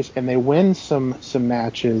series and they win some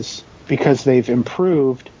matches because they've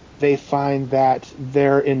improved, they find that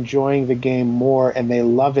they're enjoying the game more and they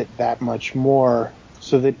love it that much more,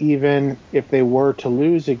 so that even if they were to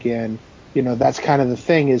lose again, that's kind of the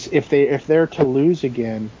thing, is if they're to lose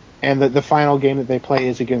again, and the final game that they play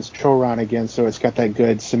is against Choron again, so it's got that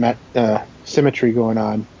good symmetry going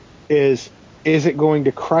on, is it going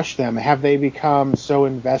to crush them? Have they become so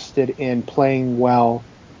invested in playing well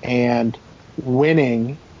and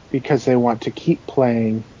winning because they want to keep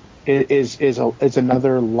playing is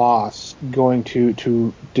another loss going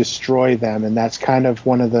to destroy them, and that's kind of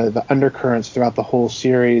one of the undercurrents throughout the whole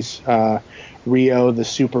series. Rio, the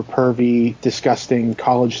super pervy, disgusting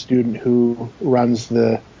college student who runs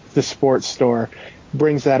the sports store,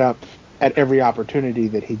 brings that up at every opportunity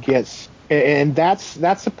that he gets, and that's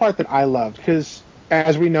the part that I loved, because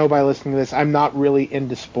as we know by listening to this, I'm not really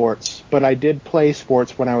into sports, but I did play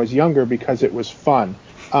sports when I was younger because it was fun.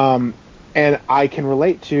 And I can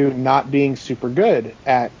relate to not being super good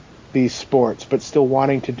at these sports, but still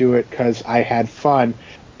wanting to do it because I had fun.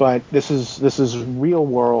 But this is real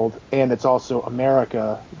world, and it's also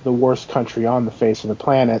America, the worst country on the face of the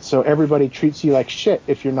planet. So everybody treats you like shit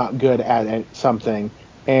if you're not good at something.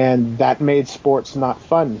 And that made sports not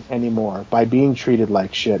fun anymore by being treated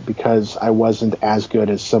like shit because I wasn't as good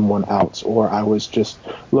as someone else, or I was just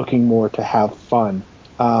looking more to have fun.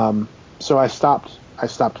 So I stopped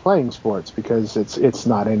playing sports because it's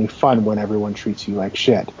not any fun when everyone treats you like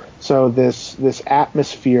shit. So this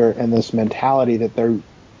atmosphere and this mentality that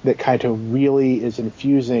Kaito really is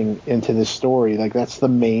infusing into this story, like that's the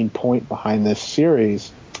main point behind this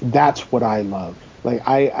series. That's what I love. Like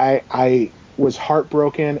I was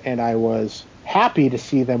heartbroken and I was happy to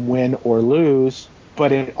see them win or lose,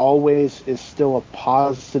 but it always is still a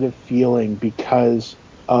positive feeling because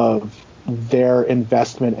of their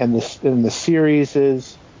investment and the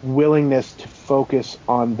series' willingness to focus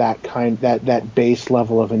on that base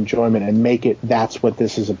level of enjoyment and make it that's what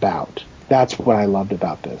this is about. That's what I loved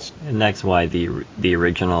about this. And that's why the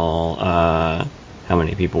original how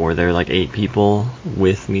many people were there? Like 8 people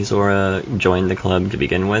with Mizora joined the club to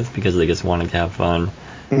begin with because they just wanted to have fun.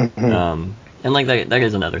 Mm-hmm. And like that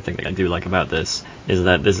is another thing that I do like about this, is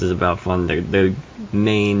that this is about fun. The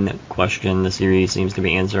main question the series seems to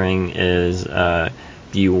be answering is, do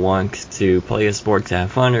you want to play a sport to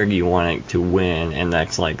have fun, or do you want it to win? And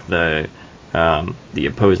that's like the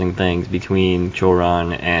opposing things between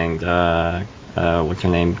Choran and what's her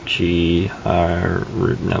name?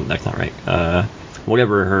 No, that's not right.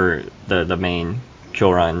 Whatever the main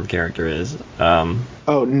Choran character is.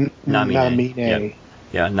 Namine.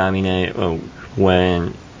 Yeah,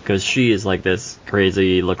 Namine, because she is like this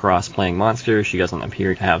crazy lacrosse playing monster. She doesn't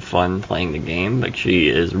appear to have fun playing the game, but she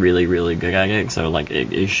is really, really good at it. So like,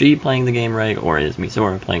 is she playing the game right, or is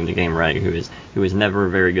Mizora playing the game right, who is never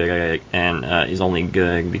very good at it and is only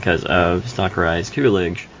good because of Sakurai's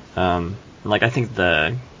tutelage? Like I think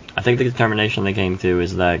the determination they came to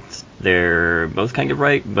is that they're both kind of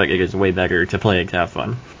right, but it is way better to play it to have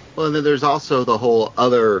fun. Well, and then there's also the whole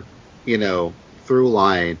other, through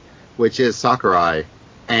line, which is Sakurai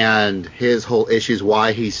and his whole issues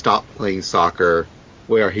why he stopped playing soccer,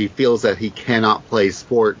 where he feels that he cannot play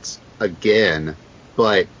sports again,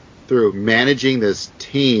 but through managing this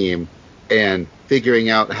team and figuring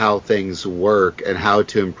out how things work and how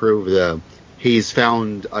to improve them, he's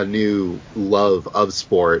found a new love of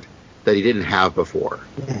sport that he didn't have before.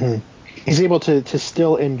 Mm-hmm. He's able to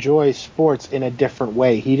still enjoy sports in a different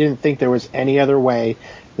way. He didn't think there was any other way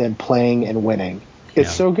than playing and winning.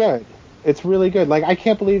 It's so good. It's really good. Like I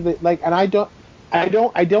can't believe that. Like, and I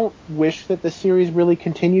don't wish that the series really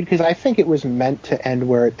continued, because I think it was meant to end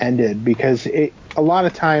where it ended. Because a lot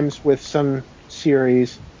of times with some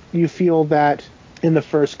series, you feel that in the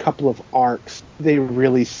first couple of arcs they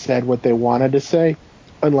really said what they wanted to say,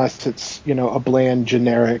 unless it's a bland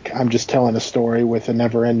generic I'm just telling a story with a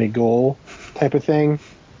never-ending goal type of thing.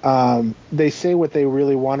 They say what they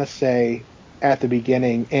really want to say at the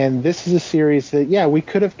beginning, and this is a series that we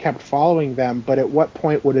could have kept following them, but at what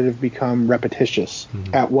point would it have become repetitious?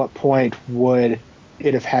 Mm-hmm. At what point would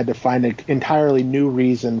it have had to find an entirely new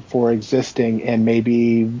reason for existing, and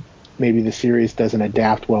maybe the series doesn't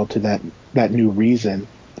adapt well to that new reason?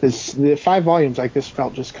 The 5 volumes like this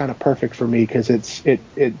felt just kind of perfect for me, because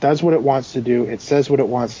it does what it wants to do, it says what it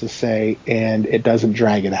wants to say, and it doesn't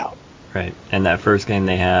drag it out. Right, and that first game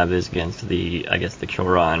they have is against the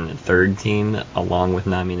Choran third team, along with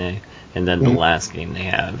Namine, and then the last game they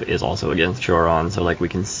have is also against Choran, so like we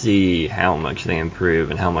can see how much they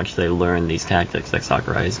improve and how much they learn these tactics that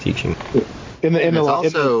Sakurai is teaching.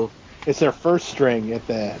 It's their first string at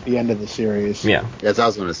the end of the series. Yeah. That's what I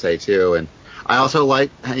was going to say too, and I also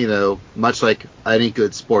like, much like any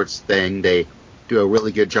good sports thing, they do a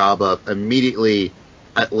really good job of immediately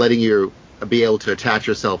letting you be able to attach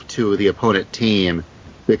yourself to the opponent team,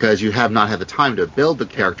 because you have not had the time to build the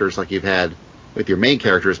characters like you've had with your main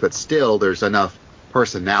characters, but still there's enough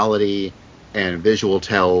personality and visual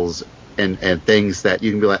tells and things that you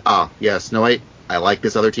can be like, yes, no, I like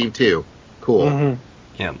this other team too. Cool. Mm-hmm.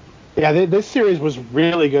 Yeah. Yeah, this series was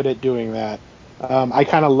really good at doing that. I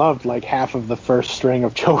kind of loved like half of the first string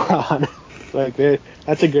of Choran.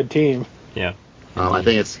 That's a good team. Yeah. I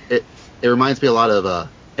think it reminds me a lot of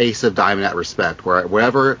Ace of Diamond at Respect, where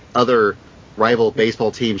wherever other rival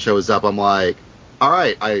baseball team shows up, I'm like, all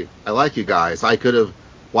right, I like you guys. I could have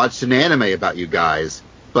watched an anime about you guys,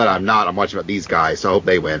 but I'm not. I'm watching about these guys, so I hope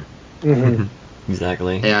they win. Mm-hmm.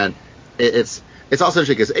 Exactly. And it's also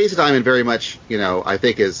interesting because Ace of Diamond very much, I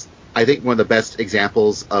think one of the best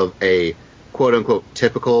examples of a quote unquote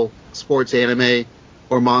typical sports anime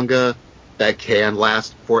or manga that can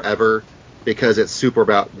last forever because it's super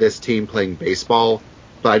about this team playing baseball.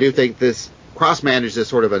 But I do think this Cross Managed is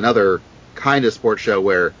sort of another kind of sports show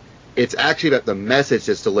where it's actually about the message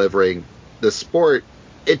it's delivering. The sport,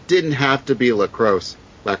 it didn't have to be lacrosse,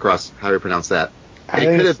 how do you pronounce that? I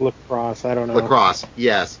think it's lacrosse. I don't know. Lacrosse,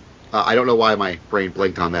 yes. I don't know why my brain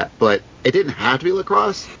blinked on that, but it didn't have to be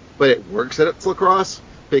lacrosse, but it works that it's lacrosse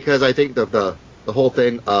because I think the whole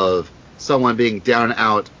thing of someone being down and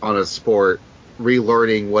out on a sport,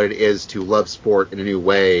 relearning what it is to love sport in a new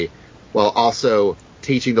way, while also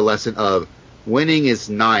teaching the lesson of winning is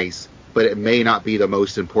nice, but it may not be the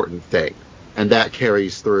most important thing, and that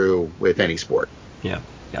carries through with any sport. Yeah,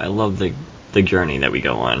 I love the journey that we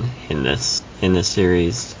go on in this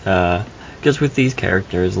series. Just with these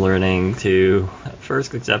characters learning to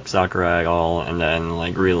first accept Sakurai all, and then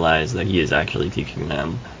like realize that he is actually teaching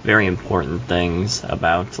them very important things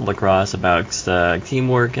about lacrosse, about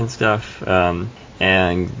teamwork and stuff,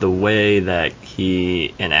 and the way that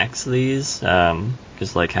he enacts these.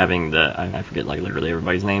 Just like having I forget like literally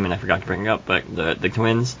everybody's name, and I forgot to bring it up, but the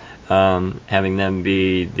twins, having them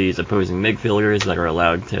be these opposing midfielders that are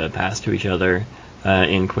allowed to pass to each other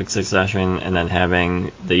in quick succession, and then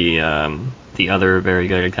having the other very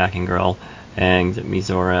good attacking girl and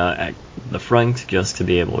Mizora at the front just to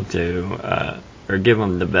be able to or give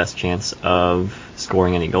them the best chance of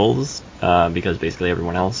scoring any goals, because basically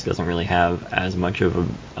everyone else doesn't really have as much of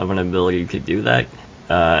an ability to do that.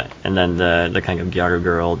 And then the kind of Gyaru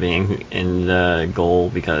girl being in the goal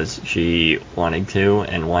because she wanted to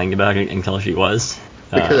and whined about it until she was.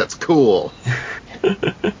 Because that's cool.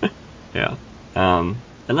 Yeah. And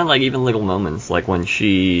then like even little moments like when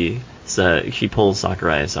she pulls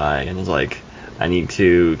Sakurai aside and is like, I need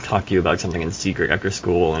to talk to you about something in secret after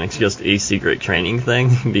school, and it's just a secret training thing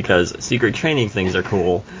because secret training things are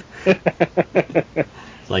cool.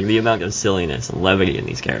 Like the amount of silliness and levity in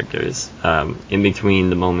these characters, in between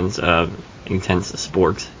the moments of intense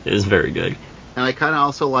sport, is very good. And I kind of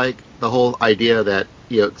also like the whole idea that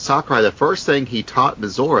Sakurai, the first thing he taught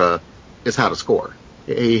Mizora is how to score.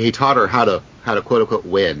 He taught her how to quote unquote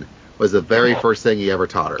win. Was the very first thing he ever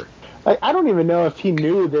taught her. I don't even know if he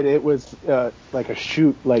knew that it was like a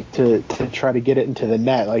shoot, like to try to get it into the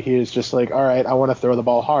net. Like he was just like, all right, I want to throw the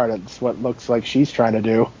ball hard. It's what looks like she's trying to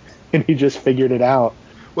do, and he just figured it out.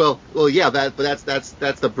 Well, yeah, but that's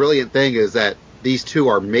the brilliant thing is that these two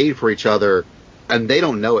are made for each other, and they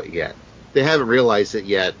don't know it yet. They haven't realized it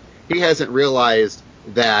yet. He hasn't realized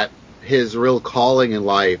that his real calling in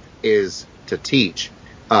life is to teach,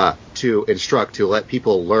 to instruct, to let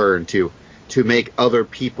people learn, to make other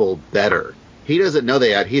people better. He doesn't know that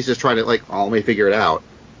yet. He's just trying to let me figure it out.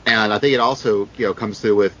 And I think it also comes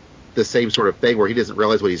through with the same sort of thing where he doesn't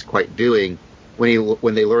realize what he's quite doing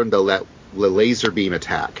when they learn the laser beam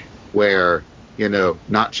attack, where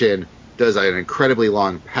Natchin does an incredibly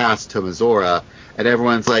long pass to Mizora, and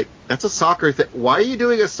everyone's like, "That's a soccer thing. Why are you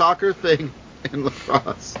doing a soccer thing in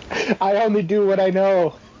lacrosse?" I only do what I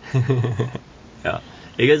know. Yeah,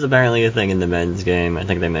 it is apparently a thing in the men's game. I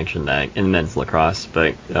think they mentioned that in men's lacrosse,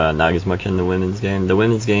 but not as much in the women's game. The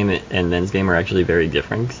women's game and men's game are actually very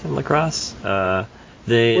different in lacrosse.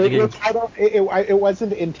 It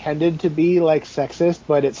wasn't intended to be like sexist,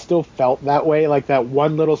 but it still felt that way. Like that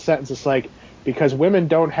one little sentence is like, because women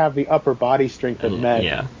don't have the upper body strength of men.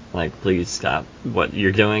 Yeah, like please stop what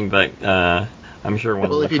you're doing. But I'm sure when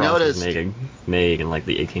lacrosse was made in like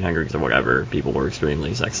the 1800s or whatever, people were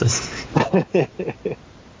extremely sexist.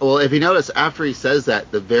 Well, if you notice, after he says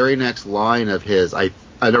that, the very next line of his, the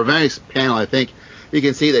very next panel, I think you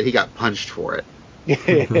can see that he got punched for it.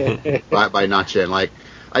 by Natchin.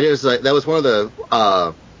 That was one of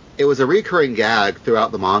the it was a recurring gag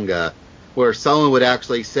throughout the manga where someone would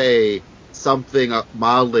actually say something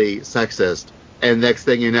mildly sexist, and next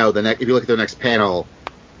thing you know, if you look at the next panel,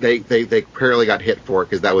 they apparently got hit for it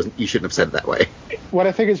because you shouldn't have said it that way. What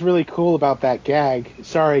I think is really cool about that gag,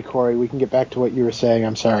 sorry Corey, we can get back to what you were saying.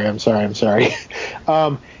 I'm sorry.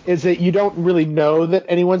 Is that you don't really know that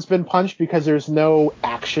anyone's been punched because there's no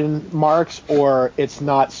action marks, or it's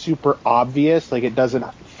not super obvious, like it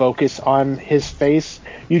doesn't focus on his face.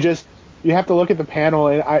 You just you have to look at the panel,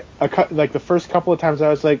 and like the first couple of times I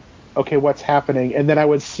was like, okay, what's happening? And then I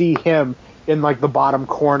would see him in like the bottom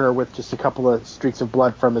corner with just a couple of streaks of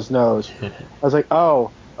blood from his nose. I was like,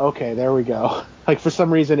 oh, okay, there we go. Like for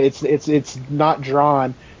some reason, it's not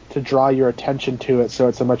drawn to draw your attention to it, so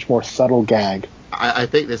it's a much more subtle gag. I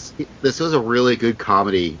think this was a really good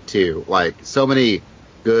comedy too. Like so many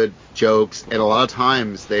good jokes, and a lot of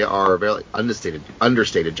times they are very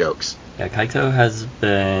understated jokes. Yeah, Kaito has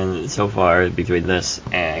been, so far, between this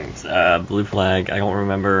and Blue Flag, I don't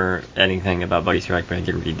remember anything about Buddy Strike, but I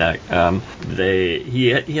did read that.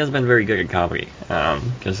 He has been very good at comedy,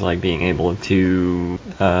 just like being able to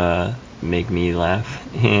make me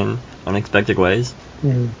laugh in unexpected ways.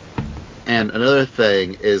 Mm-hmm. And another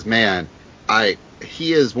thing is, man,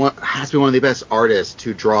 he has to be one of the best artists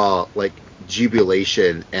to draw like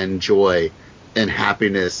jubilation and joy and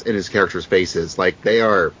happiness in his characters' faces. Like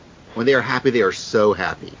when they are happy, they are so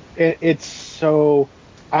happy. It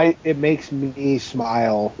makes me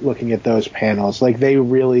smile looking at those panels. Like they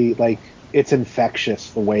really it's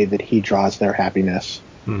infectious the way that he draws their happiness.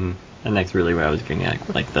 Mm-hmm. And that's really what I was getting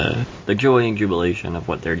at. Like the joy and jubilation of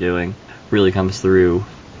what they're doing really comes through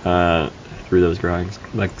those drawings.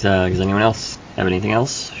 But does anyone else have anything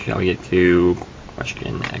else? Shall we get to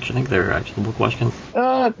question? Actually, I think they're actionable questions.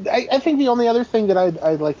 I think the only other thing that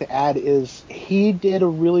I'd like to add is he did a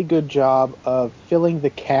really good job of filling the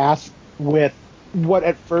cast with what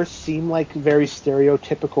at first seemed like very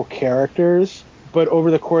stereotypical characters, but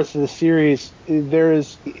over the course of the series,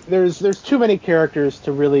 there's too many characters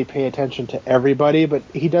to really pay attention to everybody, but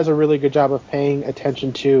he does a really good job of paying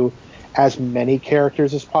attention to as many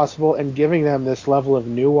characters as possible and giving them this level of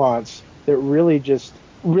nuance that really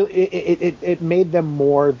it made them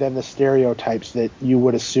more than the stereotypes that you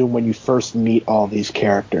would assume when you first meet all these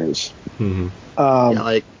characters. Mm-hmm.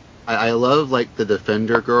 I love like the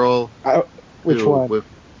Defender girl. Which one?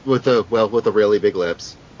 With the really big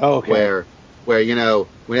lips. Oh, okay. Where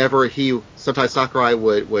whenever sometimes Sakurai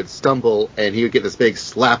would stumble and he would get this big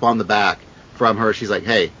slap on the back from her. She's like,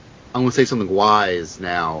 hey, I'm gonna say something wise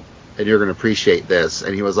now, and you're gonna appreciate this.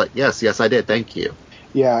 And he was like, yes, I did, thank you.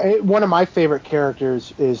 Yeah, one of my favorite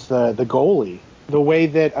characters is the goalie. The way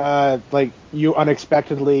that you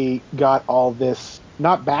unexpectedly got all this,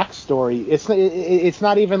 not backstory. It's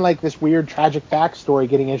not even like this weird tragic backstory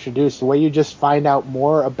getting introduced. The way you just find out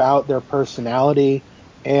more about their personality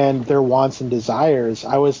and their wants and desires.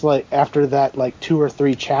 I was like, after that 2 or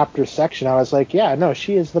 3 chapter section, I was like, yeah, no,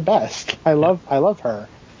 she is the best. I love her.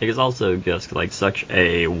 It is also just like such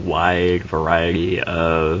a wide variety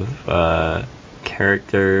of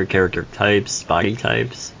character types, body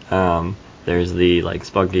types. There's the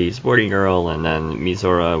spunky sporting girl, and then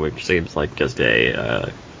Misora, which seems like just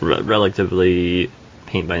a relatively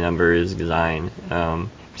paint by numbers design,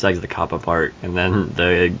 besides the Kappa part, and then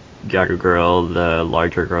the Gyaku girl, the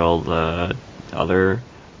larger girl, the other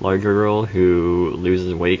larger girl who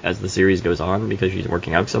loses weight as the series goes on because she's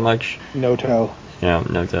working out so much. Noto. Yeah,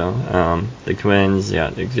 Noto. The twins,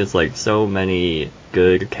 yeah, there's just so many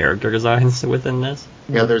good character designs within this.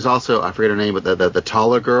 Yeah, there's also, I forget her name, but the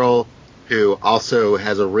taller girl who also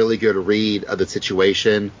has a really good read of the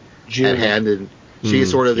situation at hand, and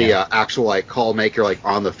she's sort of the actual call maker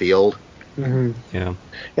on the field. Mm-hmm.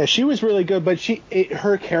 Yeah, she was really good, but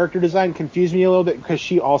her character design confused me a little bit because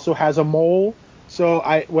she also has a mole. So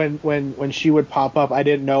when she would pop up, I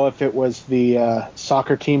didn't know if it was the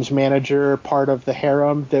soccer team's manager part of the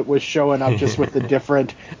harem that was showing up just with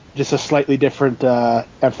just a slightly different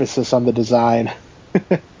emphasis on the design.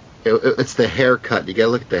 It's the haircut. You gotta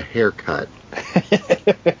look at the haircut.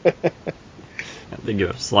 They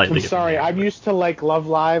give a slightly. I'm sorry, I'm used to Love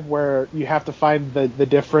Live where you have to find the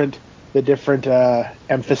different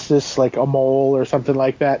emphasis, like a mole or something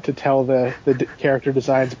like that, to tell the character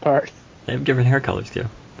designs apart. They have different hair colors too,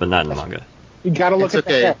 but not in the manga. You gotta look at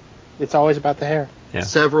the hair. It's always about the hair. Yeah.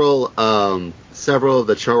 Several of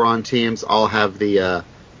the Choron teams all have the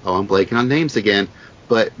I'm blanking on names again,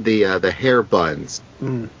 but the hair buns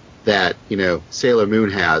that Sailor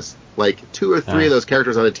Moon has. 2 or 3 of those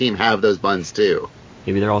characters on the team have those buns too.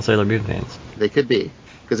 Maybe they're all Sailor Moon fans. They could be,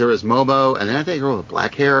 because there was Momo, and then I think a girl with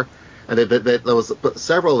black hair, and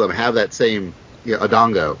several of them have that same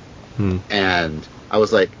Odongo. And I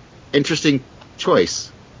was like, interesting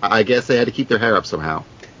choice. I guess they had to keep their hair up somehow.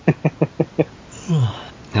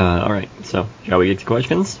 All right, so shall we get to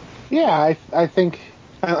questions? Yeah, I think.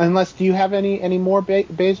 Unless, do you have any more,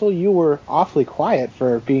 Basil? You were awfully quiet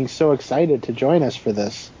for being so excited to join us for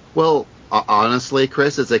this. Well, honestly,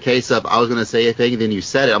 Chris, it's a case of I was going to say a thing, and then you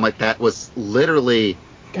said it. I'm like, that was literally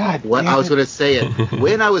God what I was going to say it.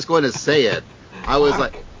 When I was going to say it, I was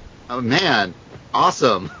like, Oh man,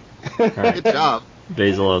 awesome! Good job.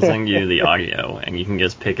 Basil, I'll send you the audio, and you can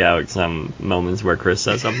just pick out some moments where Chris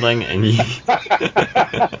says something, and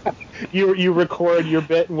you record your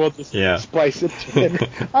bit, and we'll just splice it in.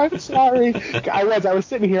 I'm sorry. I was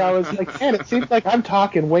sitting here. I was like, man, it seems like I'm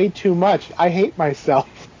talking way too much. I hate myself.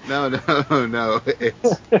 No.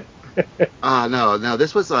 It's no.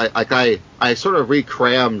 This was like I sort of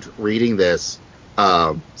recrammed reading this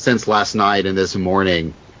since last night and this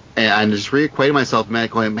morning. And I just reacquainted myself, man,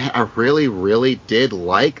 going, man, I really, really did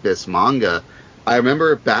like this manga. I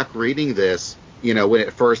remember back reading this, when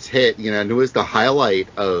it first hit, and it was the highlight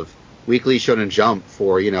of Weekly Shonen Jump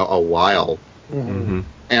for, a while. Mm-hmm.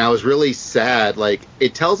 And I was really sad. Like,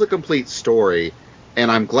 it tells a complete story,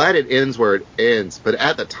 and I'm glad it ends where it ends. But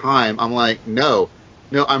at the time, I'm like, no,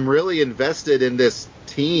 I'm really invested in this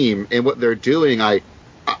team and what they're doing.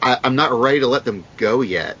 I'm not ready to let them go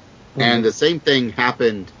yet. Mm-hmm. And the same thing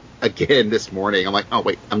happened again this morning. I'm like, oh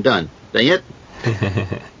wait, I'm done. Dang it.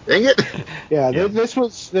 Yeah, this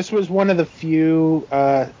was one of the few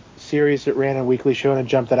series that ran on Weekly Shonen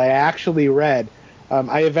Jump that I actually read.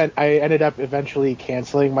 I ended up eventually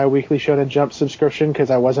canceling my Weekly Shonen Jump subscription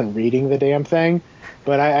because I wasn't reading the damn thing.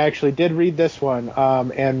 But I actually did read this one,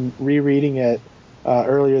 and rereading it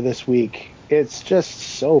earlier this week. It's just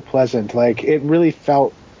so pleasant. Like, it really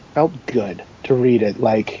felt good to read it.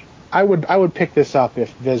 Like, I would pick this up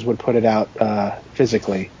if Viz would put it out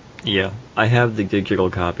physically. Yeah, I have the digital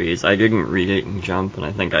copies. I didn't read it in Jump, and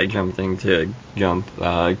I think I jumped into Jump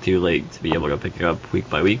too late to be able to pick it up week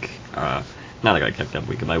by week. Not like I kept up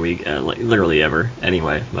week by week, literally ever.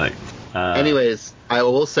 Anyway, but... Anyways, I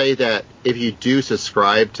will say that if you do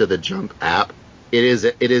subscribe to the Jump app, it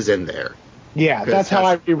is in there. Yeah, that's how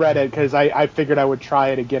I reread it, because I figured I would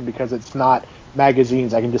try it again because it's not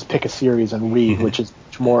magazines. I can just pick a series and read, which is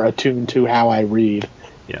more attuned to how I read.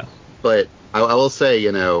 Yeah. But I will say,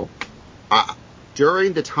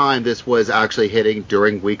 during the time this was actually hitting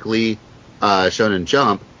during Weekly Shonen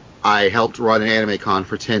Jump, I helped run an anime con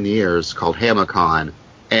for 10 years called HamaCon.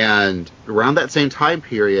 And around that same time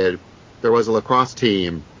period, there was a lacrosse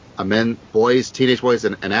team, teenage boys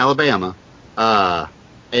in Alabama.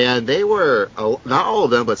 And they were, not all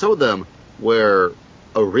of them, but some of them were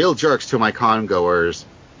real jerks to my con goers.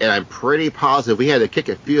 And I'm pretty positive we had to kick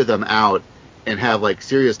a few of them out and have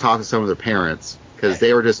serious talks with some of their parents because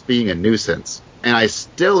they were just being a nuisance. And I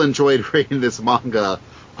still enjoyed reading this manga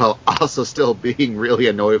while also still being really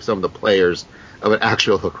annoyed with some of the players of an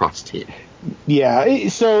actual lacrosse team. Yeah,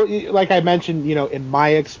 so like I mentioned, in my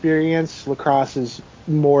experience, lacrosse is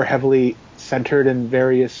more heavily centered in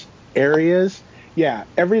various areas. Yeah,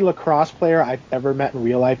 every lacrosse player I've ever met in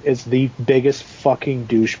real life is the biggest fucking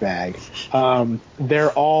douchebag.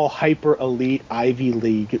 They're all hyper elite Ivy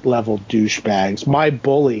League level douchebags. My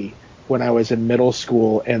bully when I was in middle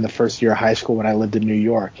school and the first year of high school when I lived in New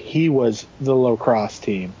York, he was the lacrosse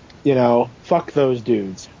team. Fuck those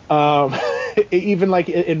dudes. Even like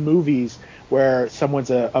in movies where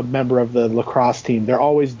someone's a member of the lacrosse team, they're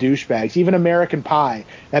always douchebags. Even American Pie,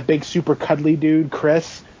 that big super cuddly dude,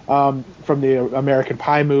 Chris, from the American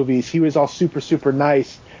Pie movies, he was all super, super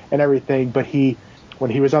nice and everything, but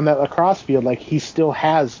when he was on that lacrosse field, he still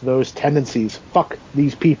has those tendencies. Fuck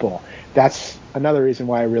these people. That's another reason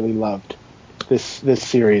why I really loved this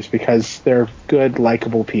series, because they're good,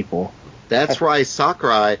 likable people. That's why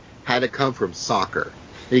Sakurai had to come from soccer.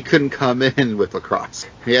 He couldn't come in with lacrosse.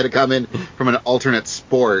 He had to come in from an alternate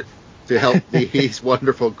sport to help these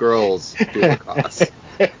wonderful girls do lacrosse.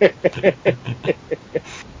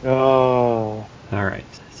 Oh. All right.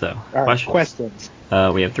 So, questions.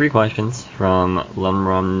 We have 3 questions from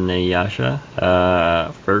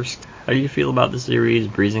Lumroneyasha. First, how do you feel about the series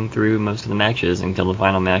breezing through most of the matches until the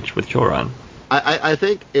final match with Choron? I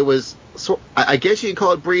think it was... I guess you can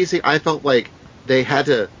call it breezing. I felt like they had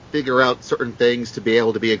to figure out certain things to be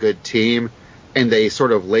able to be a good team, and they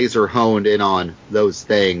sort of laser honed in on those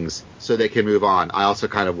things so they can move on. I also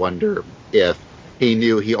kind of wonder if he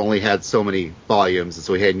knew he only had so many volumes, and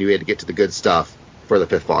so he knew he had to get to the good stuff for the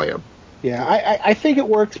 5th volume. Yeah, I think it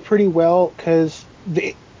works pretty well because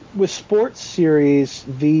with sports series,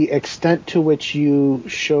 the extent to which you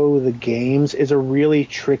show the games is a really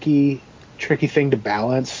tricky thing to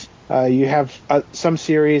balance. You have some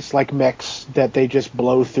series like Mix that they just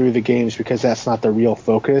blow through the games because that's not the real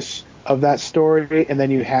focus of that story. And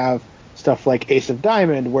then you have stuff like Ace of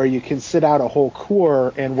Diamond where you can sit out a whole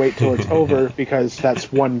cour and wait till it's over because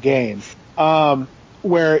that's one game.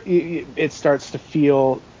 Where it starts to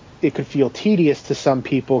feel, it could feel tedious to some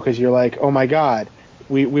people because you're like, oh my God,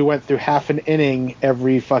 we went through half an inning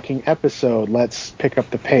every fucking episode. Let's pick up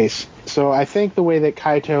the pace. So I think the way that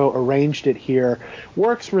Kaito arranged it here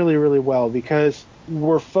works really, really well because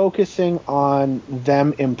we're focusing on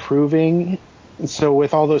them improving. So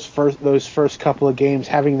with all those first couple of games,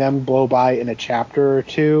 having them blow by in a chapter or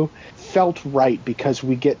two felt right because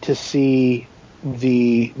we get to see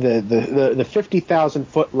the 50,000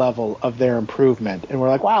 foot level of their improvement, and we're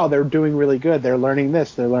like, wow, they're doing really good. They're learning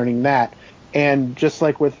this, they're learning that. And just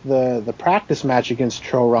like with the practice match against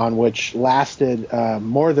Choron, which lasted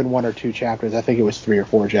more than 1 or 2 chapters, I think it was 3 or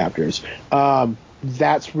 4 chapters.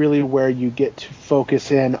 That's really where you get to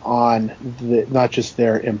focus in on not just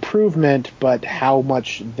their improvement, but how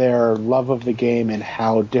much their love of the game and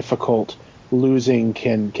how difficult losing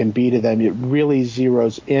can be to them. It really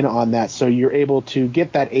zeroes in on that, so you're able to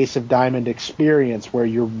get that Ace of Diamond experience where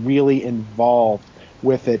you're really involved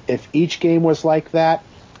with it. If each game was like that,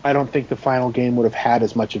 I don't think the final game would have had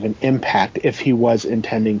as much of an impact if he was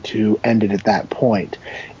intending to end it at that point.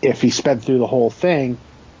 If he sped through the whole thing,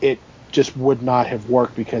 it just would not have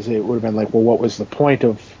worked because it would have been like, well, what was the point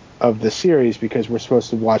of the series? Because we're supposed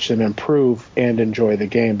to watch them improve and enjoy the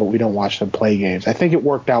game, but we don't watch them play games. I think it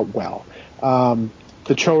worked out well.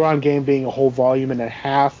 The Choron game being a whole volume and a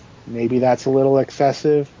half, maybe that's a little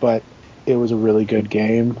excessive, but it was a really good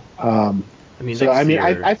game.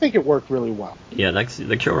 I think it worked really well. Yeah,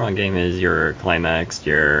 the Choron game is your climax,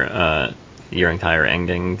 your entire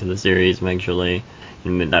ending to the series, actually.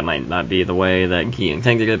 And that might not be the way that he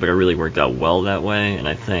intended it, but it really worked out well that way. And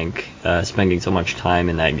I think spending so much time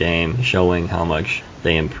in that game, showing how much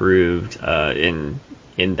they improved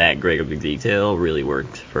in that great of a detail, really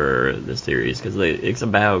worked for the series, because it's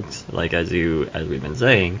about, like, as we've been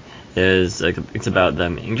saying, it's about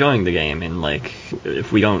them enjoying the game. And like,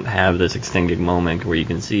 if we don't have this extended moment where you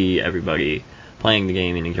can see everybody playing the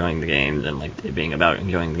game and enjoying the game, then like it being about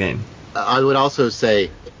enjoying the game. I would also say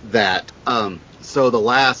that so the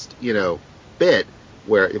last bit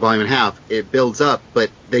where volume and a half, it builds up, but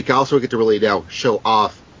they can also get to really now show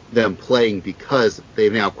off them playing because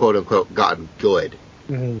they've now quote unquote gotten good.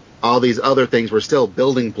 Mm-hmm. All these other things were still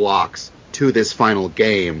building blocks to this final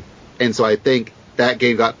game, and so I think that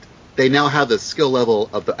game they now have the skill level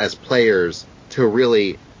as players to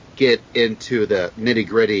really get into the nitty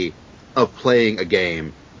gritty of playing a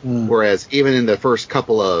game. Whereas even in the first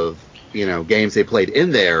couple of games they played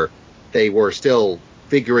in there, they were still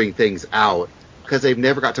figuring things out because they've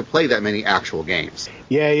never got to play that many actual games.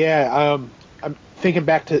 Yeah. I'm thinking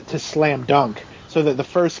back to Slam Dunk. So that the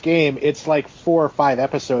first game, it's like 4 or 5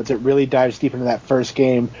 episodes. It really dives deep into that first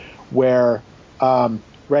game where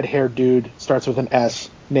red-haired dude starts with an S,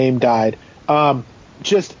 name died.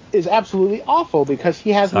 Just is absolutely awful because he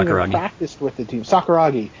hasn't even practiced with the team.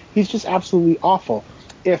 Sakuragi. He's just absolutely awful.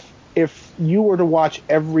 If you were to watch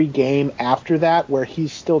every game after that where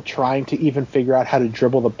he's still trying to even figure out how to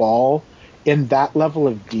dribble the ball in that level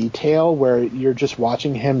of detail where you're just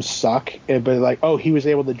watching him suck, but like, oh, he was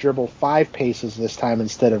able to dribble 5 paces this time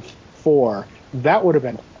instead of 4, that would have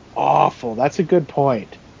been awful. That's a good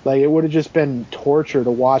point. Like, it would have just been torture to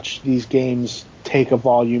watch these games take a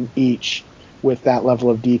volume each with that level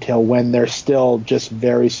of detail when they're still just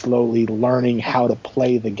very slowly learning how to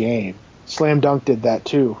play the game. Slam Dunk did that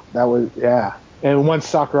too. That was, yeah. And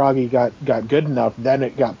once Sakuragi got good enough, then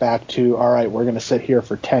it got back to, all right, we're going to sit here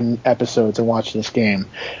for 10 episodes and watch this game.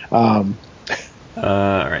 All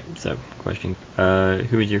right, so question.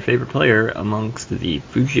 Who is your favorite player amongst the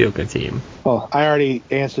Fujioka team? Well, I already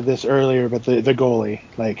answered this earlier, but the goalie.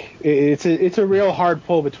 Like, it's a real hard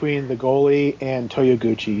pull between the goalie and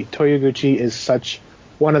Toyoguchi. Toyoguchi is such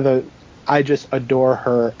one of the... I just adore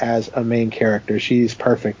her as a main character. She's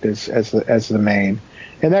perfect as the main.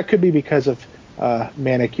 And that could be because of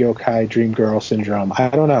Manic Yokai Dream Girl syndrome. I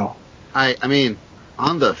don't know. I mean,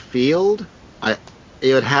 on the field,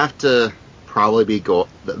 it would have to probably be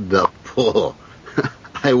the pull.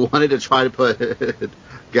 I wanted to try to put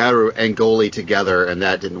Garu and goalie together, and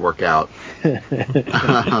that didn't work out.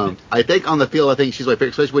 I think on the field, I think she's my favorite,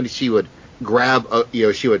 especially when she would grab,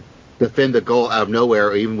 she would defend the goal out of nowhere,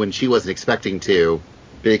 or even when she wasn't expecting to,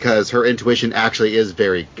 because her intuition actually is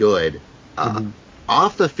very good.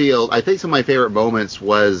 Off the field, I think some of my favorite moments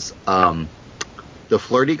was the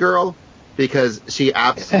flirty girl, because she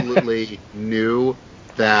absolutely knew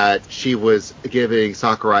that she was giving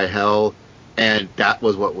Sakurai hell, and that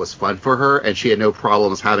was what was fun for her, and she had no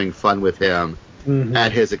problems having fun with him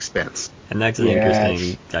at his expense. And that's an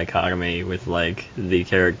interesting dichotomy with, like, the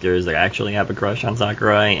characters that actually have a crush on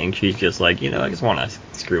Sakurai, and she's just like, I just want to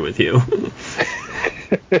screw with you.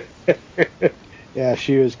 Yeah,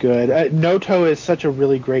 she was good. Noto is such a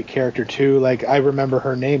really great character too. Like, I remember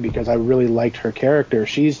her name because I really liked her character.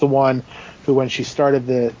 She's the one who, when she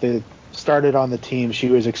started started on the team, she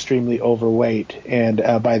was extremely overweight, and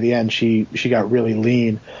by the end, she got really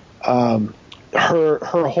lean. Her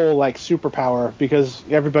whole like superpower, because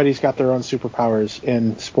everybody's got their own superpowers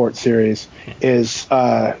in sports series, is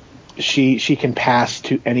she can pass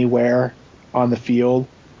to anywhere on the field.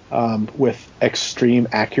 With extreme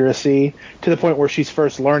accuracy, to the point where she's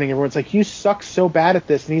first learning. Everyone's like, "You suck so bad at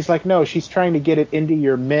this," and he's like, "No, she's trying to get it into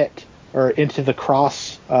your mitt or into the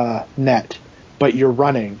cross net, but you're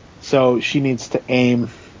running, so she needs to aim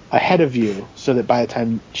ahead of you so that by the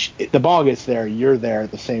time the ball gets there, you're there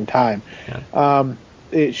at the same time."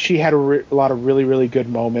 Yeah. She had a lot of really, really good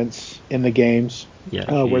moments in the games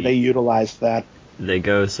where they utilized that. They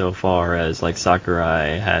go so far as, like,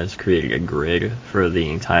 Sakurai has created a grid for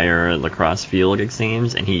the entire lacrosse field, it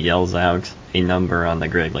seems, and he yells out a number on the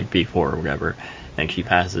grid, like B4 or whatever, and she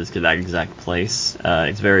passes to that exact place.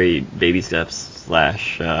 It's very Baby Steps of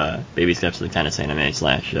the tennis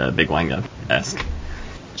anime / Big Wind-Up-esque.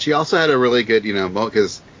 She also had a really good, moment,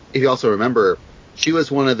 because if you also remember, she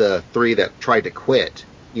was one of the 3 that tried to quit,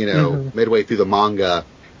 midway through the manga,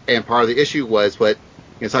 and part of the issue was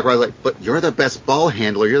Sakurai was like, "But you're the best ball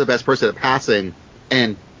handler. You're the best person at passing."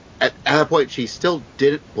 And at that point, she still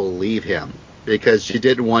didn't believe him because she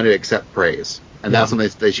didn't want to accept praise. And that's something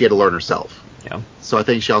that she had to learn herself. Yeah. So I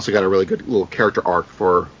think she also got a really good little character arc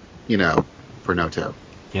for Noto.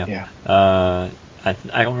 Yeah.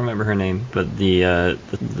 I don't remember her name, but the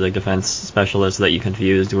defense specialist that you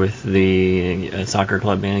confused with the soccer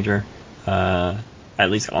club manager, at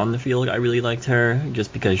least on the field, I really liked her,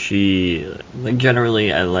 just because she, like,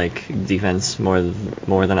 generally I like defense more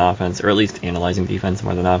than offense, or at least analyzing defense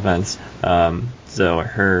more than offense. So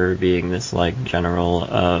her being this, like, general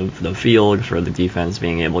of the field for the defense,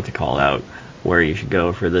 being able to call out where you should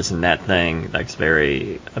go for this and that thing, that's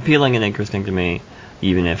very appealing and interesting to me.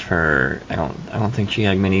 Even if I don't think she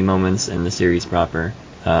had many moments in the series proper.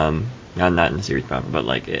 Not in the series proper, but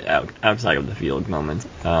like outside of the field moments.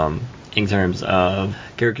 In terms of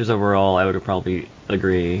characters overall, I would probably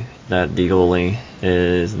agree that the goalie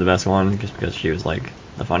is the best one, just because she was like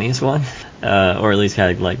the funniest one, or at least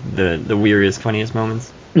had like the weirdest, funniest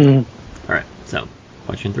moments. All right, so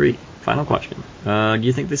question 3, final question. Do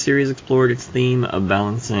you think the series explored its theme of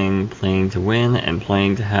balancing playing to win and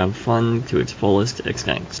playing to have fun to its fullest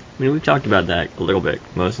extent? I mean, we've talked about that a little bit,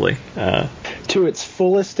 mostly. To its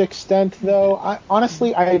fullest extent, though, I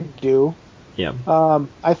do. Yeah.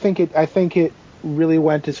 I think it really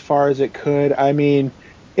went as far as it could. I mean,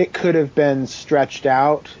 it could have been stretched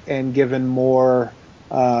out and given more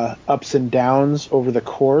ups and downs over the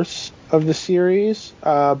course of the series,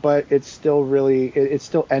 but it's still it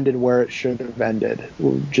still ended where it should have ended.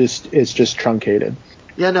 It's just truncated.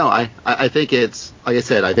 Yeah, no, I think it's, like I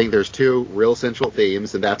said, I think there's 2 real central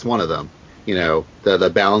themes, and that's one of them.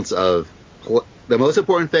 The balance of the most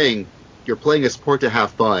important thing, you're playing a sport to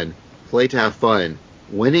have fun. Play to have fun.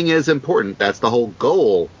 Winning is important. That's the whole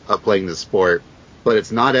goal of playing the sport, but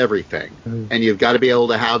it's not everything. And you've got to be able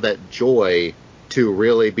to have that joy to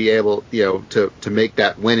really be able, to make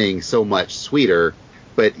that winning so much sweeter.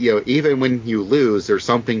 But, even when you lose, there's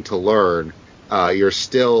something to learn. You're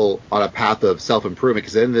still on a path of self-improvement,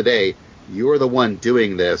 because at the end of the day, you're the one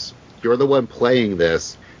doing this. You're the one playing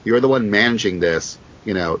this. You're the one managing this.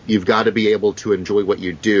 You've got to be able to enjoy what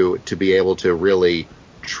you do to be able to really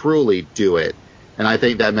truly do it. And I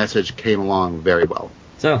think that message came along very well.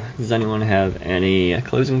 So, does anyone have any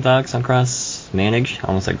closing thoughts on Cross Manage? I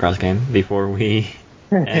almost said Cross Game before we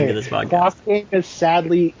end this podcast. Cross Game is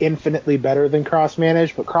sadly infinitely better than Cross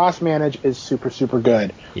Manage, but Cross Manage is super, super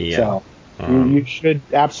good. Yeah. So you should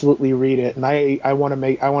absolutely read it. And I want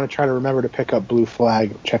to try to remember to pick up Blue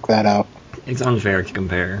Flag. Check that out. It's unfair to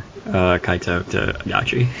compare Kaito to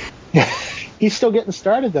Agachi. He's still getting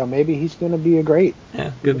started, though. Maybe he's going to be a great.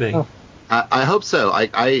 Yeah, could be. I hope so.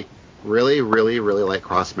 I really, really, really like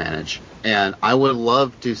Cross Manage, and I would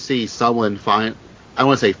love to see someone I don't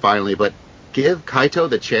want to say finally, but give Kaito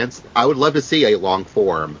the chance. I would love to see a long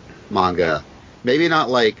form manga, maybe not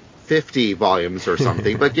like 50 volumes or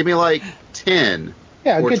something, but give me like 10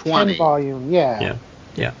 or good 20. 10 volume. Yeah,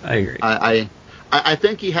 I agree. I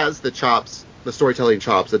think he has the chops, the storytelling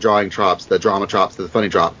chops, the drawing chops, the drama chops, the funny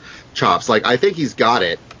chops. Like, I think he's got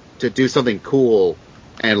it to do something cool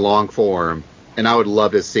and long form, and I would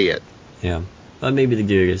love to see it. Yeah, but maybe the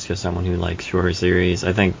dude is just someone who likes shorter series.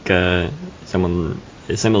 I think someone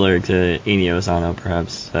similar to Inio Asano,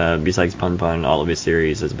 perhaps. Besides Pun Pun, all of his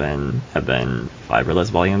series have been 5 or less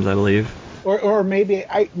volumes, I believe. Or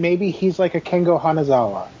maybe he's like a Kengo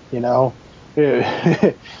Hanazawa, you know.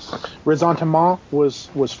 Resentiment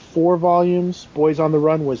was 4 volumes. Boys on the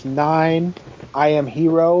Run was 9. I Am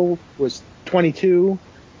Hero was 22.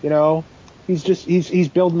 You know, he's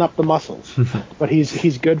building up the muscles, but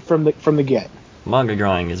he's good from the get. Manga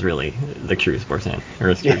drawing is really the true sports manga.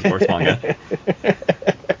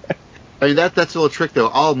 I mean, that's a little trick, though.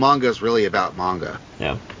 All manga is really about manga.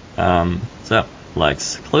 Yeah. So,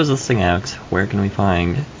 let's close this thing out. Where can we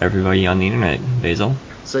find everybody on the internet, Basil?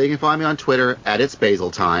 So you can find me on Twitter at It's Basil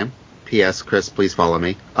Time. P.S. Chris, please follow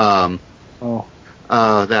me. That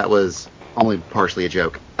was only partially a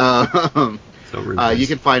joke. So rude. You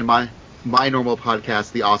can find my normal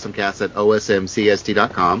podcast, The Awesome Cast, at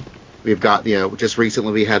osmcst.com. We've got, just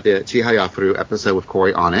recently we had the Chihayafuru episode with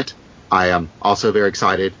Corey on it. I am also very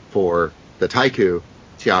excited for the Taiku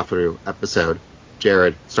Chihayafuru episode.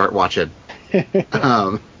 Jared, start watching.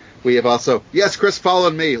 We have also, yes, Chris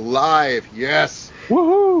followed me live. Yes.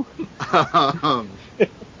 Woohoo!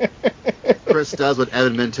 Chris does what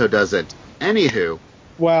Evan Minto doesn't. Anywho.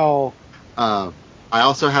 Well. I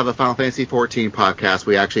also have a Final Fantasy XIV podcast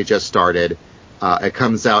we actually just started. It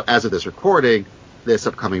comes out as of this recording this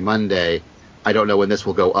upcoming Monday. I don't know when this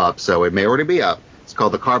will go up, so it may already be up. It's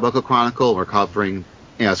called the Carbuncle Chronicle. We're covering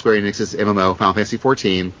Square Enix's MMO Final Fantasy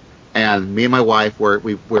XIV. And me and my wife, we're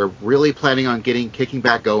really planning on kicking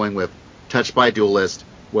back going with Touched by Duelist,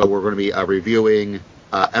 where we're going to be reviewing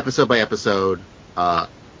episode by episode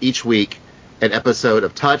each week an episode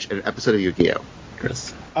of Touch and an episode of Yu-Gi-Oh!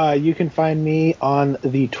 Chris. You can find me on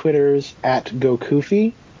the Twitters at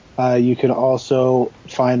Gokufi. You can also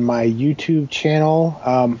find my YouTube channel.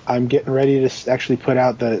 I'm getting ready to actually put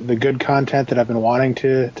out the good content that I've been wanting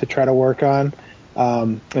to try to work on.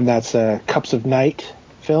 And that's Cups of Night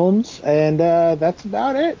Films. And that's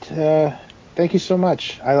about it. Thank you so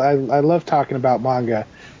much. I love talking about manga.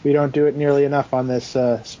 We don't do it nearly enough on this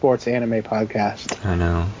sports anime podcast. I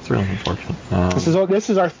know. It's really unfortunate. This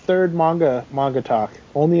is our third manga talk.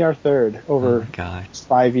 Only our third over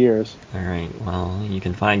 5 years. All right. Well, you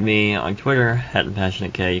can find me on Twitter at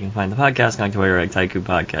ThePassionateK. You can find the podcast on Twitter at Taiku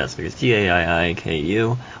Podcast, because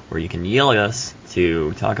TAIIKU, where you can yell at us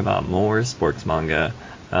to talk about more sports manga.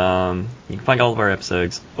 You can find all of our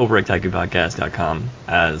episodes over at taikupodcast.com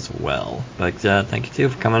as well. But thank you, too,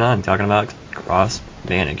 for coming on and talking about Cross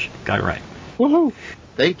Vantage. Got it right. Woohoo!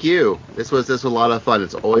 Thank you. This was a lot of fun.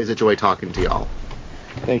 It's always a joy talking to y'all.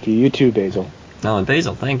 Thank you. You too, Basil. No, and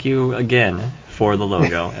Basil, thank you again for the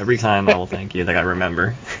logo. Every time I will thank you that I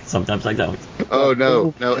remember. Sometimes I don't. Oh,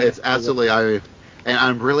 no, it's absolutely... And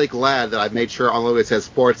I'm really glad that I made sure on the logo it says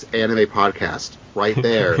Sports Anime Podcast right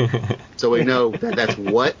there. So we know that that's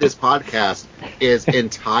what this podcast is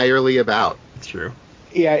entirely about. It's true.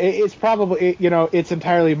 Yeah, it's probably, it's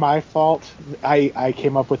entirely my fault. I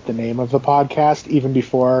came up with the name of the podcast even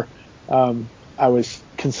before I was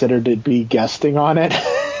considered to be guesting on it.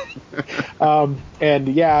 And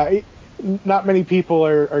yeah, not many people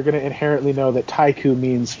are going to inherently know that Taiku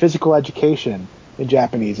means physical education in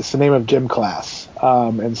Japanese. It's the name of gym class.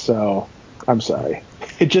 And so, I'm sorry.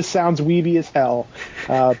 It just sounds weeby as hell.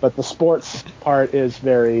 But the sports part is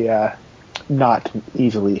very not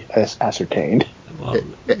easily ascertained.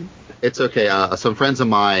 It's okay. Some friends of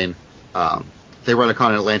mine, they run a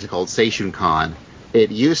con in Atlanta called Seishun Con.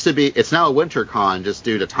 It used to be, it's now a winter con just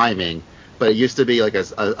due to timing, but it used to be like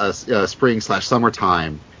a spring/summer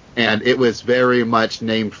time. And it was very much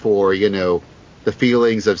named for, the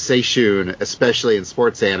feelings of Seishun, especially in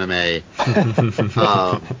sports anime.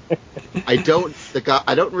 I don't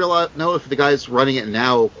know if the guys running it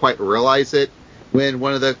now quite realize it. When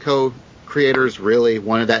one of the co-creators really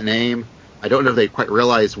wanted that name, I don't know if they quite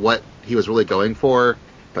realized what he was really going for,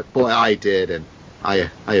 but boy, I did, and I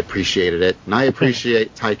appreciated it, and I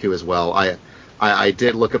appreciate Taiku as well. I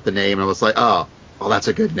did look up the name, and I was like, oh, well, that's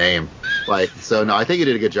a good name. So no, I think you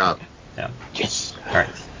did a good job. Yeah. Yes. All right.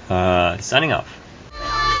 Signing off.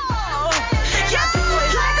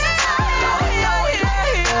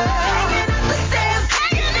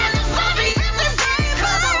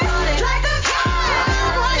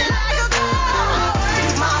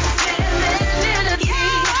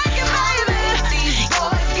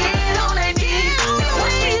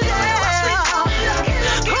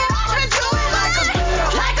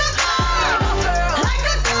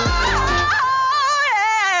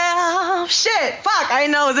 I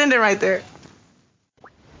know it's ending right there.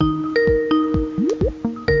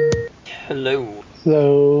 Hello.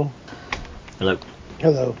 Hello. Hello.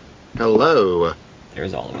 Hello. Hello.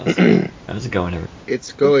 There's all of us. How's it going, everyone?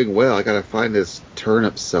 It's going well. I gotta find this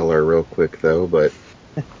turnip seller real quick, though, but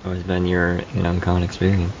How has been your con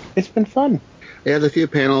experience? It's been fun. Yeah, the few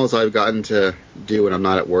panels I've gotten to do when I'm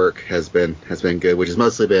not at work has been good, which has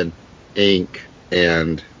mostly been Ink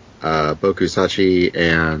and Bokusachi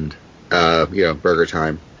and Burger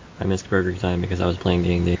Time. I missed Burger Time because I was playing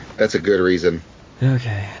D&D. That's a good reason.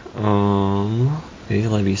 Okay.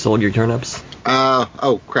 Have you sold your turnips?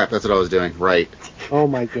 Oh crap, that's what I was doing. Right. Oh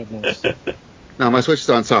my goodness. No, my Switch is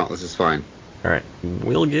on silent. This is fine. Alright,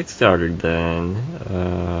 we'll get started then.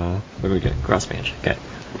 What do we get? Cross match. Okay.